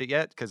 haven't watched it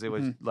yet because it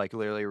was Mhm. like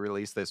literally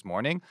released this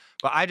morning.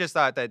 But I just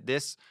thought that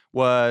this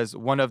was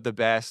one of the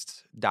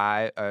best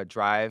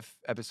Drive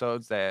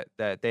episodes that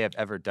they have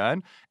ever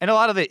done, and a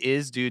lot of it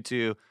is due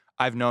to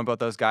I've known about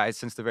those guys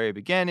since the very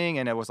beginning,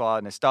 and it was a lot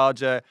of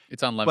nostalgia.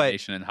 It's on But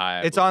Lemonation and High.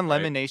 I It's believe, on right?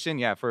 Lemon Nation,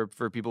 yeah. For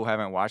people who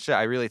haven't watched it,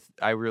 I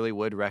really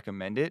would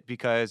recommend it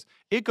because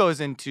it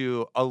goes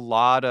into a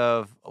lot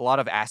of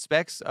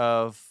aspects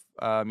of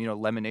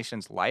Lemon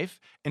Nation's life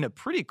in a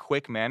pretty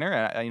quick manner.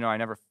 And I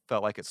never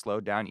felt like it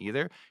slowed down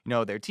either.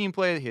 Their team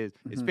play, his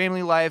Mhm.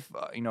 family life,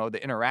 the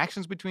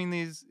interactions between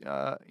these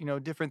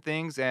different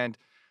things, and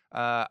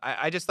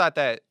I just thought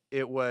that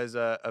it was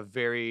a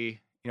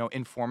very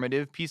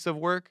informative piece of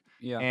work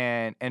Yeah.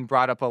 and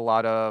brought up a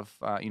lot of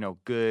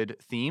good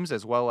themes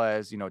as well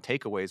as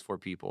takeaways for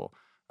people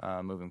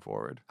moving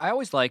forward. I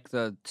always like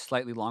the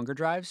slightly longer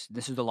drives.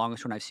 This is the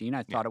longest one I've seen. I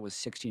Yeah. thought it was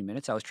 16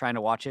 minutes. I was trying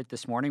to watch it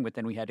this morning, but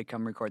then we had to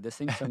come record this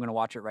thing, so I'm going to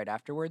watch it right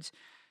afterwards.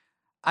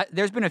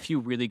 There's been a few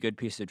really good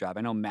pieces of drive.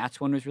 I know Matt's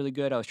one was really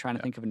good. I was trying to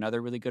Yeah. think of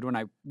another really good one.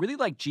 I really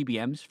like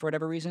GBM's for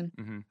whatever reason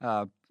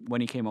Hmm.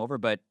 when he came over,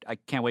 but I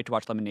can't wait to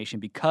watch Lemon Nation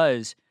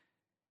because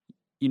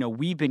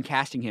we've been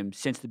casting him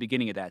since the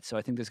beginning of that. So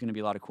I think there's going to be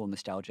a lot of cool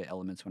nostalgia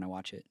elements when I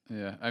watch it.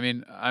 Yeah, I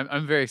mean,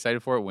 I'm very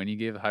excited for it when you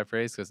gave the high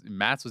praise because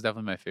Matt's was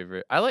definitely my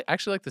favorite. I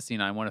actually like the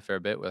C9 one a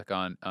fair bit, like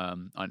on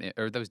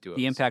or that was Duos.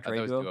 Impact That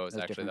was Radio? Duos. That was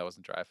Actually, different. that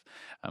wasn't Drive.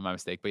 My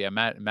mistake. But yeah,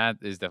 Matt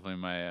is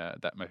definitely my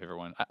favorite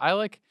one. I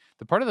like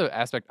the part of the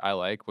aspect I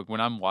like when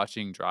I'm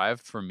watching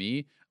Drive. For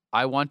me,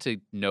 I want to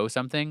know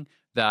something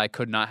that I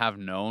could not have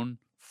known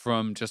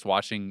from just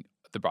watching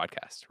the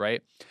broadcast,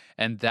 right?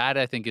 And that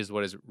I think is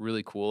what is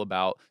really cool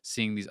about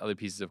seeing these other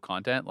pieces of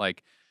content.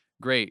 Like,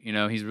 great,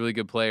 he's a really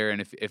good player, and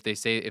if they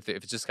say if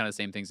it's just kind of the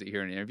same things that you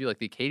hear in an interview, like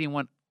the Acadian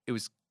one, it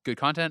was good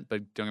content,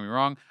 but don't get me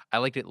wrong, I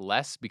liked it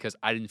less because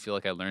I didn't feel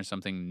like I learned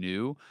something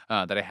new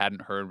that I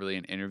hadn't heard really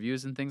in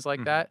interviews and things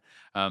like Mhm. that.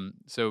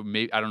 So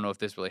maybe I don't know if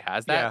this really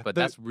has that, Yeah, but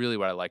that's really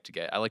what I like to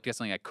get. I like to get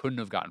something I couldn't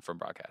have gotten from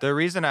broadcast. The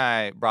reason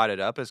I brought it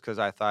up is because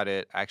I thought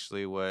it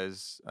actually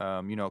was,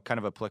 kind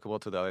of applicable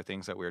to the other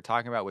things that we were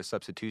talking about with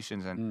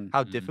substitutions and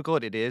how Mhm.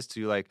 difficult it is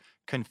to like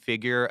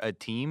configure a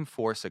team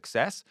for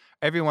success.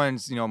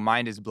 Everyone's,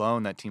 mind is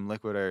blown that Team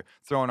Liquid are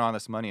throwing all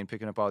this money and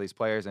picking up all these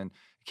players and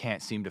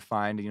can't seem to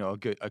find,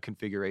 a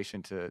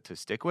configuration to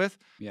stick with.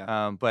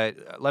 Yeah.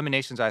 But Lemon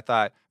Nations, I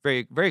thought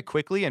very, very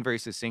quickly and very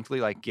succinctly,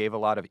 like gave a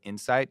lot of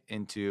insight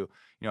into,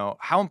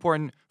 how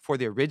important for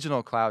the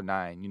original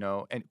Cloud9,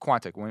 and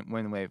Quantic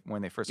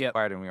when they first Yep.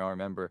 acquired, and we all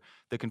remember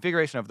the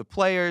configuration of the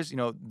players,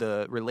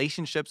 the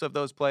relationships of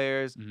those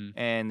players, Mhm.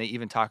 and they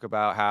even talk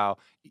about how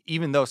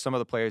even though some of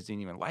the players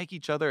didn't even like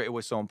each other, it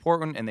was so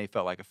important, and they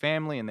felt like a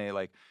family, and they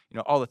like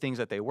all the things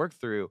that they worked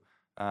through.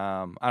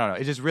 I don't know.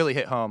 It just really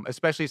hit home,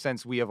 especially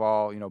since we have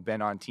all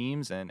been on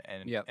teams and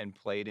Yep. and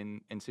played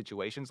in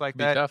situations like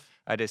Be that. tough.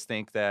 I just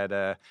think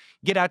that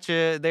get out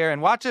you there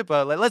and watch it.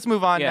 But let's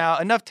move on Yeah. now.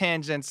 Enough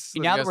tangents.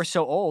 Now that guys- we're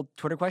so old,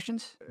 Twitter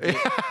questions? Yeah,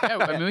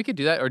 I mean, we could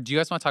do that. Or do you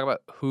guys want to talk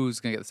about who's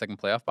gonna get the second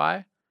playoff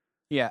bye?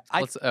 Yeah.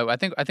 Let's. I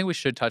think we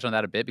should touch on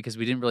that a bit because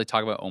we didn't really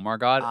talk about Omar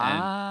God,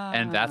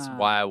 and that's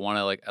why I want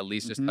to like at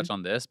least just Mhm. touch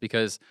on this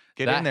because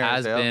Get that in there,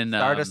 has Zale. been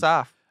Start us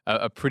off.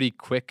 a pretty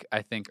quick,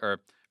 I think, or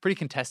pretty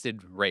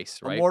contested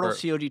race, right? Immortal, Or-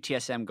 COG,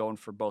 TSM going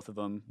for both of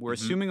them. We're Mhm.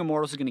 assuming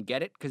Immortals is going to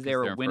get it because they're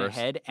they're a in win first.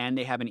 ahead and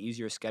they have an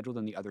easier schedule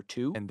than the other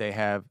two. And they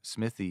have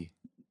Smithy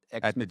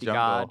at the Ex-Smithy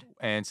jungle God,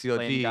 and Flame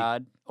CLG.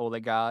 God, Ole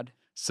God.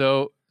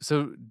 So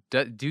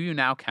do you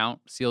now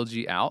count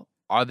CLG out?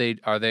 Are they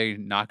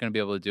not going to be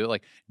able to do it?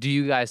 Like, do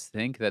you guys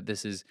think that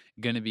this is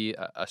going to be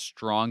a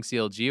strong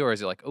CLG, or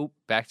is it like, oh,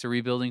 back to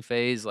rebuilding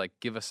phase? Like,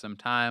 give us some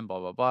time, blah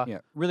blah blah. Yeah,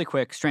 really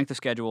quick, strength of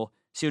schedule.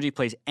 COG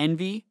plays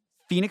Envy,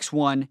 Phoenix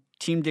 1,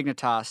 Team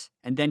Dignitas,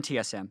 and then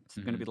TSM. It's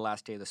going to be the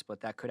last day of the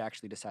split. That could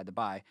actually decide the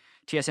bye.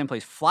 TSM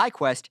plays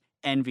FlyQuest,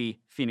 Envy,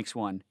 Phoenix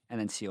 1, and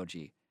then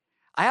COG.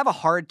 I have a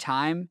hard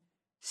time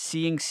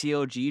seeing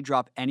COG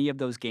drop any of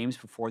those games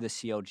before the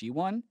CLG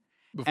one.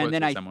 Before And the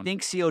then I TSM one.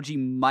 think CLG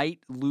might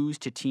lose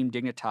to Team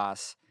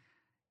Dignitas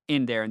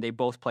in there, and they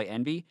both play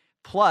Envy.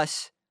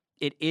 Plus,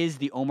 it is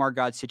the Omar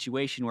God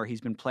situation where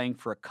he's been playing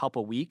for a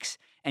couple weeks,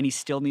 and he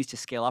still needs to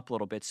scale up a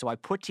little bit. So I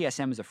put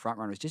TSM as a front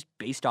runners just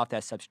based off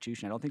that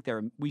substitution. I don't think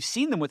we've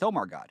seen them with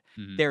Omar God.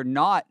 Mhm. They're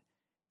not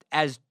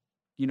as,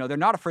 they're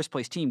not a first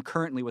place team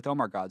currently with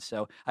Omar God.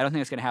 So I don't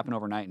think it's going to happen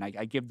overnight, and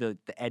I give the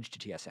edge to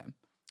TSM.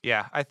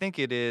 Yeah, I think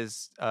it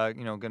is,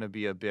 going to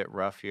be a bit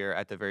rough here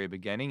at the very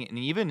beginning. And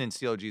even in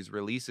CLG's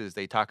releases,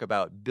 they talk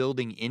about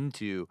building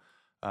into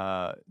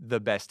the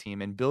best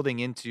team and building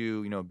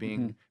into,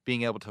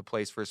 being able to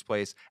place first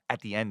place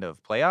at the end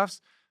of playoffs.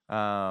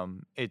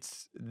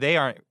 They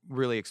aren't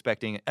really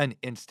expecting an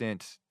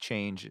instant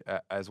change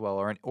as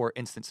well or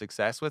instant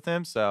success with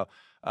him. So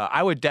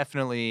I would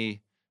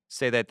definitely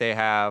say that they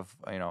have,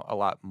 a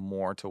lot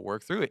more to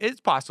work through.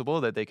 It's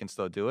possible that they can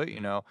still do it.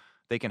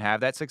 They can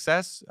have that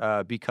success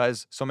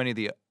because so many of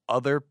the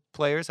other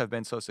players have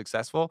been so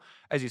successful.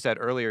 As you said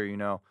earlier,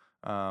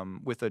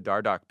 with the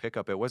Dardoch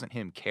pickup, it wasn't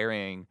him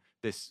carrying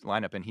this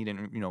lineup, and he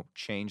didn't,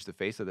 change the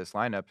face of this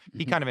lineup.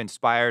 He kind of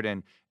inspired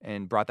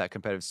and brought that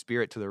competitive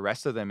spirit to the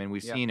rest of them, and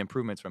we've seen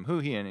improvements from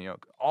Huhi and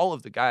all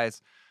of the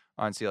guys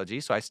on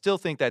CLG. So I still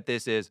think that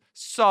this is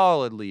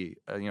solidly,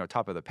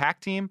 top of the pack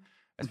team.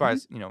 As far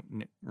as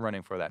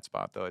running for that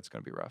spot, though, it's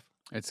going to be rough.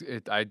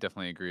 I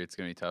definitely agree. It's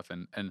going to be tough,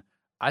 and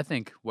I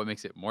think what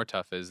makes it more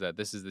tough is that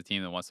this is the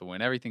team that wants to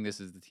win everything. This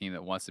is the team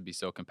that wants to be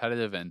so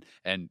competitive and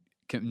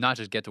can not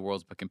just get to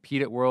Worlds but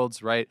compete at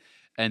Worlds, right?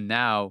 And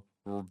now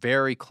we're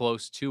very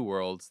close to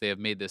Worlds. They have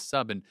made this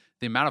sub, and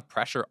the amount of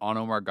pressure on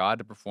Omar God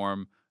to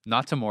perform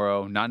not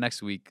tomorrow, not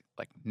next week,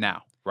 like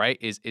now, right,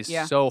 is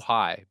so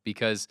high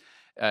because.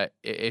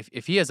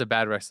 If he has a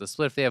bad rest of the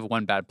split, if they have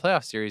one bad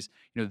playoff series,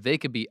 they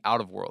could be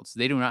out of Worlds.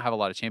 They do not have a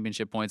lot of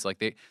championship points. Like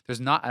there's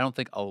not, I don't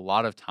think, a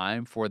lot of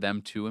time for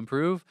them to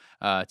improve,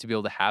 to be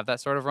able to have that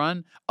sort of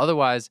run.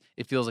 Otherwise,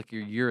 it feels like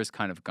your year is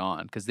kind of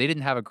gone because they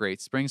didn't have a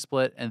great spring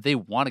split and they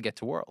want to get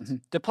to Worlds.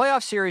 The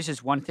playoff series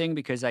is one thing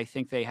because I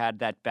think they had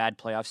that bad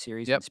playoff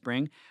series in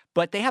spring,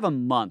 but they have a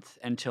month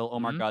until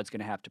Omar God's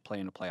going to have to play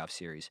in a playoff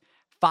series.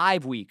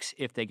 5 weeks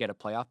if they get a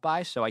playoff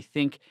bye. So I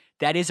think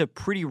that is a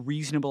pretty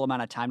reasonable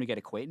amount of time to get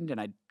acquainted, and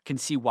I can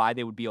see why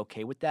they would be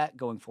okay with that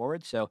going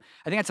forward. So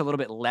I think that's a little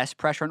bit less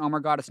pressure on Omar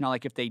God. It's not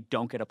like if they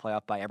don't get a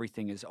playoff bye,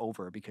 everything is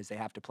over because they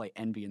have to play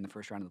Envy in the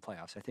first round of the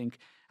playoffs.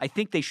 I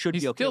think they should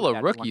He's be okay still with a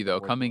that rookie though,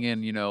 coming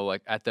in,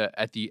 like at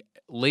the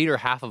later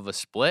half of a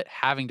split,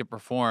 having to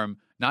perform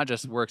not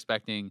just we're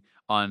expecting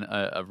on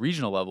a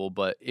regional level,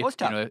 but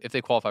if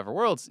they qualify for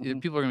Worlds,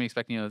 people are going to be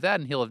expecting that,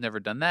 and he'll have never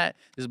done that.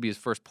 This will be his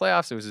first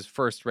playoffs. It was his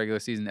first regular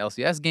season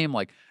LCS game.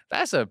 Like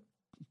that's a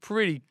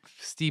pretty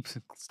steep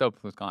slope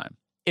to climb.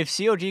 If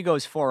COG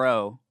goes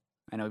 4-0,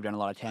 I know we've done a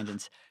lot of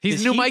tangents.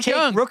 He's new Mike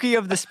Young, rookie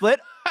of the split,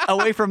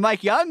 away from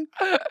Mike Young.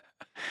 I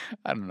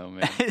don't know,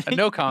 man.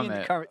 No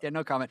comment.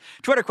 No comment.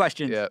 Twitter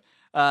questions.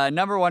 Yeah.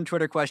 Number one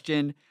Twitter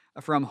question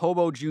from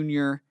Hobo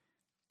Jr.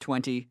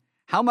 20.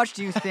 How much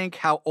do you think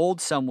how old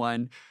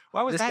someone?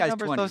 Why was this that guy's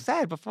number 20. so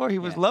sad? Before he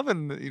was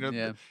loving,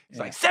 it's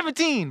like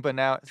 17, but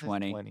now it's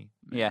 20.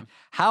 Yeah.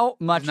 How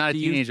much He's not a do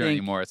you teenager think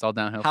anymore. It's all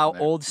downhill. how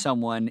old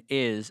someone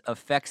is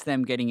affects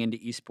them getting into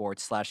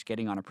esports /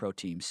 getting on a pro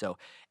team? So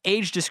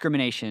age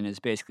discrimination is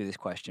basically this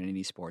question in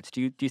esports.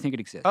 Do you think it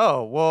exists?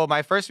 Oh, well,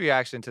 my first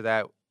reaction to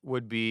that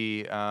would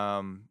be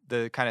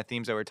the kind of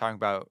themes that we were talking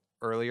about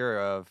earlier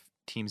of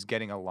teams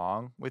getting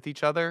along with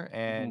each other.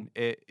 And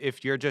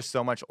if you're just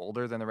so much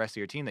older than the rest of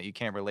your team that you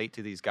can't relate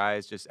to these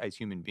guys just as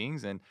human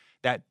beings, and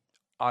that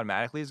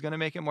automatically is going to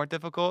make it more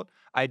difficult.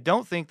 I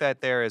don't think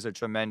that there is a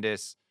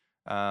tremendous,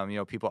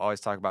 people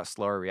always talk about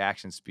slower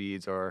reaction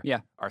speeds or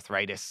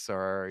arthritis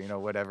or,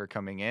 whatever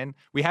coming in.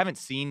 We haven't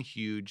seen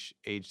huge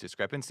age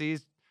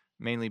discrepancies,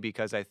 mainly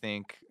because I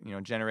think,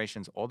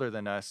 generations older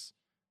than us,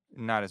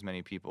 not as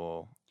many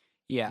people,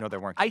 there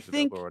weren't kids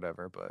available or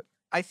whatever, but.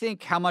 I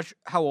think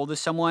how old is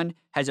someone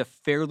has a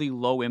fairly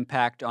low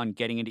impact on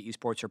getting into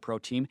esports or pro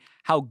team.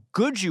 How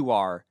good you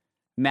are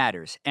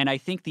matters. And I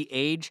think the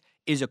age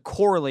is a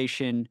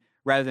correlation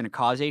rather than a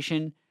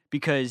causation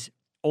because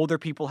older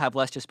people have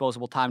less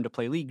disposable time to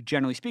play League,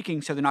 generally speaking,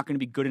 so they're not going to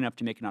be good enough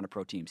to make it onto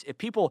pro teams. If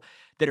people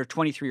that are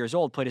 23 years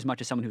old played as much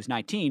as someone who's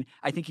 19,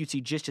 I think you'd see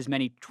just as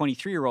many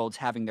 23-year-olds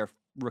having their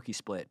rookie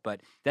split.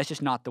 But that's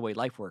just not the way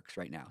life works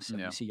right now. So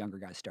you see younger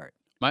guys start.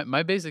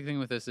 My basic thing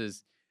with this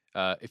is,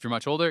 if you're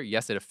much older,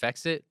 yes, it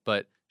affects it,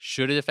 but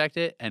should it affect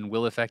it and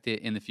will affect it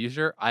in the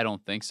future? I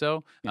don't think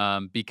so,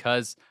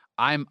 because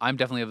I'm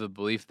definitely of the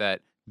belief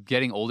that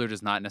getting older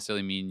does not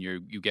necessarily mean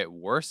you get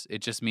worse.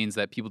 It just means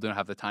that people don't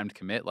have the time to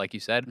commit, like you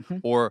said,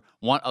 or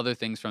want other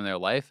things from their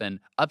life. And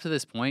up to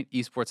this point,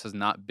 esports has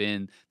not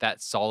been that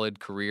solid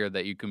career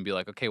that you can be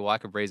like, okay, well, I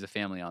could raise a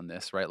family on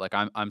this, right? Like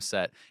I'm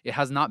set. It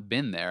has not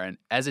been there. And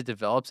as it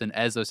develops and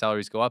as those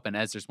salaries go up and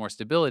as there's more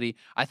stability,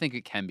 I think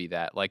it can be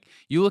that. Like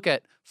you look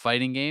at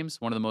fighting games,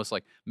 one of the most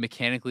like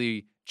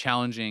mechanically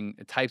challenging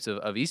types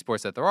of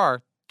esports that there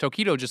are.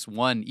 Tokido just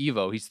won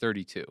Evo. He's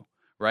 32.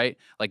 Right?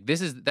 Like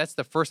that's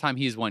the first time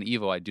he's won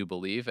Evo, I do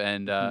believe.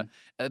 And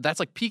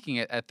that's like peaking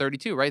at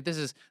 32, right? This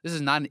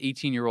is not an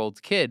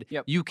 18-year-old kid.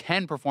 Yep. You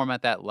can perform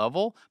at that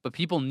level, but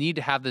people need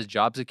to have this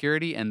job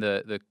security and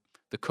the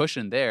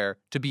cushion there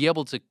to be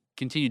able to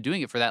continue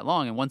doing it for that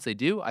long. And once they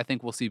do, I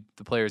think we'll see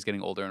the players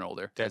getting older and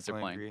older as they're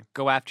playing. Agree.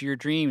 Go after your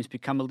dreams.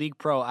 Become a League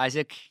pro.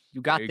 Isaac, you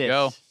got There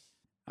this.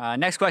 you go.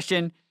 Next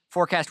question.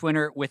 Forecast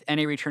winner with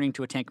NA returning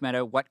to a tank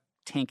meta. What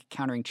tank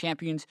countering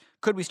champions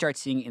could we start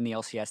seeing in the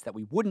LCS that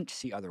we wouldn't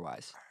see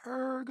otherwise?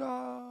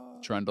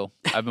 Trundle.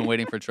 I've been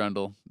waiting for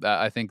Trundle.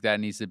 I think that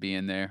needs to be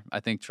in there.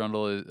 I think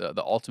Trundle is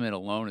the ultimate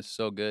alone is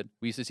so good.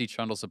 We used to see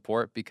Trundle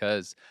support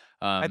because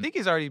I think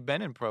he's already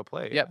been in pro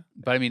play. Yep,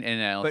 but I mean in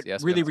LCS,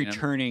 But we really haven't seen him.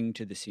 returning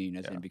to the scene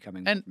as in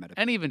becoming and meta.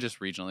 and even just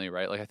regionally,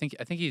 right? Like I think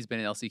he's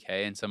been in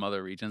LCK and some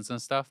other regions and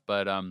stuff.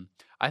 But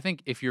I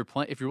think if you're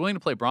willing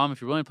to play Braum,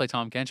 if you're willing to play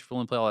Tom Kench, if you're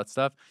willing to play all that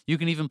stuff, you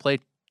can even play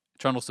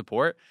Trundle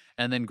support.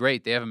 And then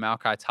great, they have a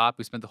Maokai top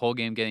who spent the whole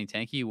game getting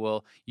tanky.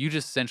 Well, you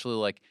just essentially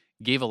like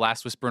gave a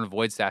Last Whisper and a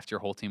Void Staff to your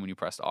whole team when you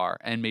pressed R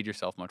and made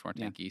yourself much more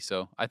tanky.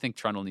 So I think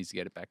Trundle needs to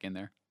get it back in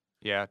there.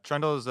 Yeah,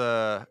 Trundle's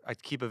I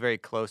keep a very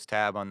close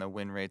tab on the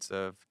win rates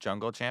of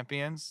jungle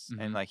champions,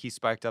 and like he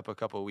spiked up a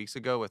couple of weeks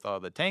ago with all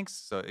the tanks.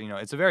 So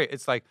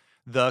it's like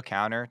the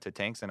counter to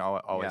tanks, and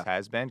always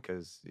has been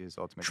because his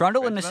ultimate.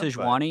 Trundle in the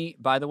Sejuani,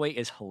 by the way,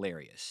 is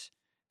hilarious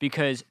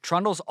because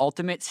Trundle's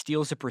ultimate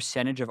steals a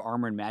percentage of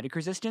armor and magic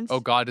resistance. Oh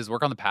God, does it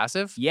work on the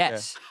passive?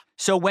 Yes.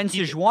 So when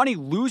Sejuani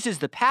loses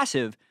the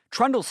passive,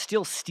 Trundle's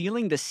still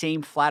stealing the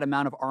same flat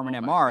amount of armor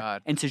and my MR,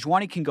 God. and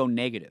Sejuani can go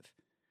negative.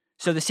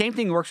 So the same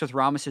thing works with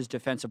Rammus's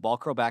defensive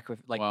bulk row back with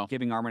Wow.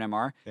 giving armor and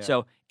MR. Yeah.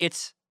 So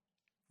it's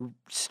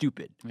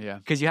stupid Yeah.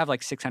 because you have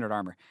like 600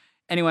 armor.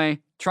 Anyway,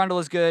 Trundle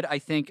is good. I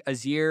think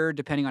Azir,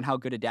 depending on how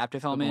good Adaptive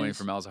I've Helm been waiting is,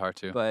 for Malzahar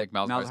too. but Like,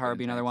 Malzahar's Malzahar would good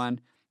be in another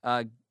tanks.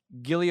 one.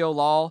 Gilio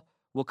Lol,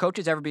 will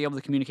coaches ever be able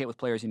to communicate with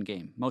players in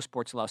game? Most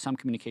sports allow some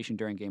communication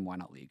during game. Why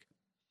not League?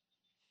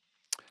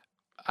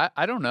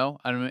 I don't know.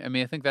 I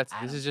mean, I think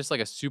this is just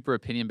like a super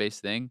opinion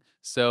based thing.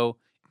 So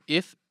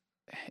if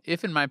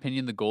in my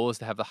opinion the goal is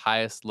to have the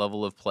highest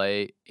level of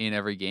play in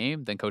every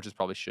game, then coaches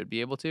probably should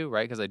be able to,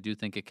 right? Because I do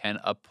think it can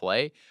up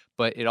play,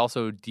 but it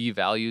also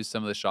devalues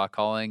some of the shot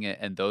calling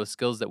and those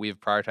skills that we have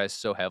prioritized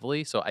so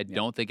heavily. So I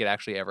don't think it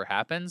actually ever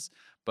happens.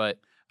 But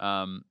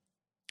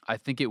I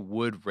think it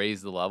would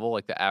raise the level,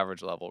 like the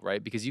average level,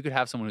 right? Because you could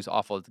have someone who's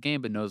awful at the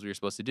game but knows what you're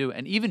supposed to do.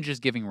 And even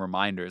just giving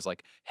reminders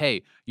like,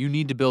 hey, you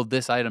need to build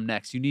this item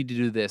next. You need to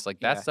do this. Like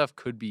that stuff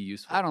could be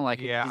useful. I don't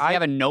like it. Yeah, Does he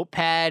have a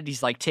notepad?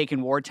 He's like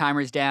taking ward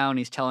timers down.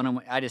 He's telling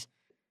them.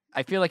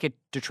 I feel like it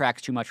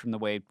detracts too much from the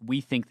way we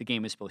think the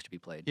game is supposed to be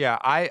played. Yeah,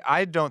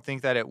 I don't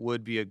think that it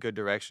would be a good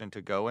direction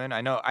to go in.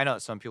 I know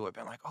some people have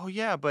been like, oh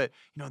yeah, but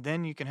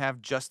then you can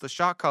have just the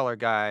shot caller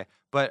guy.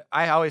 But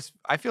I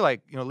feel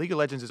like League of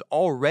Legends is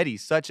already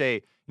such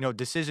a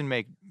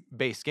decision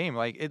based game.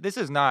 Like this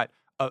is not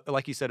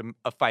like you said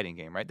a fighting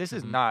game, right? This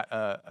is not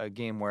a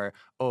game where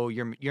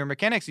your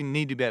mechanics you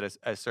need to be at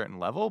a certain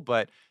level,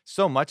 but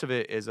so much of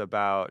it is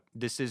about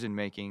decision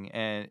making,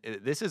 and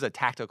this is a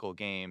tactical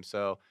game.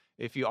 So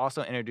if you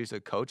also introduce a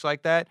coach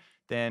like that,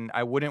 then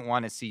I wouldn't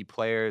want to see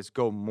players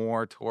go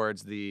more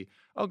towards the,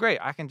 oh, great,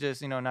 I can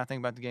just, not think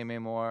about the game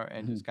anymore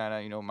and just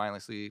kind of,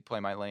 mindlessly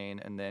play my lane,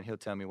 and then he'll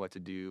tell me what to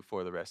do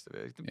for the rest of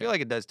it. I feel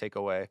like it does take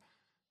away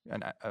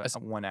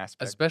one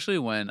aspect. Especially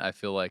when I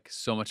feel like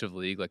so much of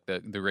League, like the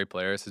great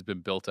players, has been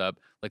built up,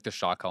 like the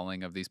shot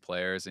calling of these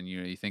players. And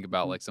you think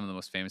about like some of the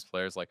most famous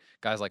players, like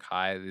guys like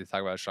Hai, they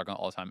talk about shot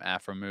calling all the time,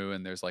 Aframu,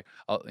 and there's like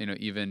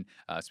even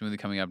Smoothie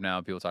coming up now.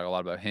 People talk a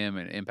lot about him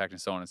and Impact and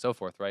so on and so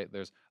forth. Right?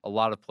 There's a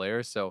lot of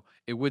players, so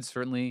it would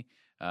certainly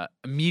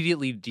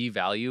immediately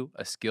devalue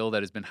a skill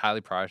that has been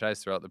highly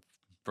prioritized throughout the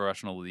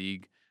professional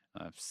league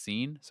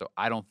scene. So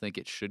I don't think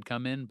it should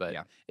come in, but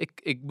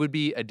it would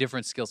be a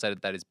different skill set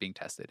that is being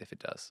tested if it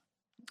does.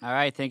 All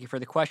right, thank you for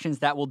the questions.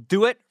 That will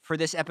do it for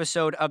this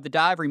episode of The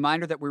Dive.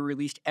 Reminder that we're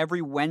released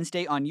every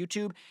Wednesday on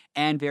YouTube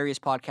and various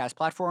podcast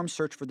platforms.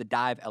 Search for The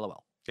Dive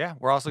LOL. Yeah,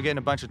 we're also getting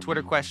a bunch of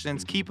Twitter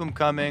questions. Keep them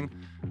coming.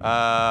 Me,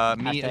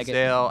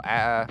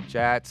 Azale,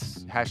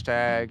 Jats,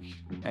 hashtag,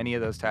 any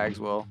of those tags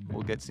will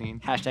get seen.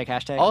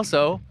 Hashtag.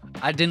 Also,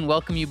 I didn't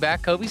welcome you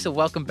back, Kobe, so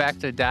welcome back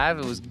to Dive.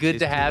 It was good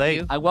to have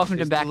you. I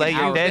welcomed him back an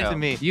You're hour dead ago. to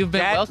me. You've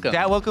been welcome.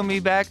 Dad welcomed me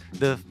back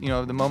the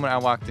moment I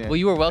walked in. Well,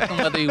 you were welcome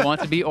whether you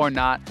want to be or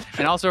not.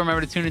 And also remember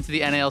to tune into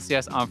the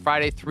NALCS on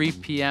Friday, 3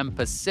 p.m.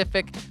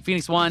 Pacific.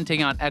 Phoenix 1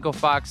 taking on Echo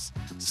Fox.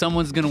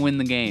 Someone's going to win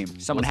the game.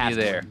 Someone we'll has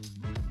see you to. there.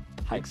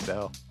 Hype.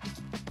 So.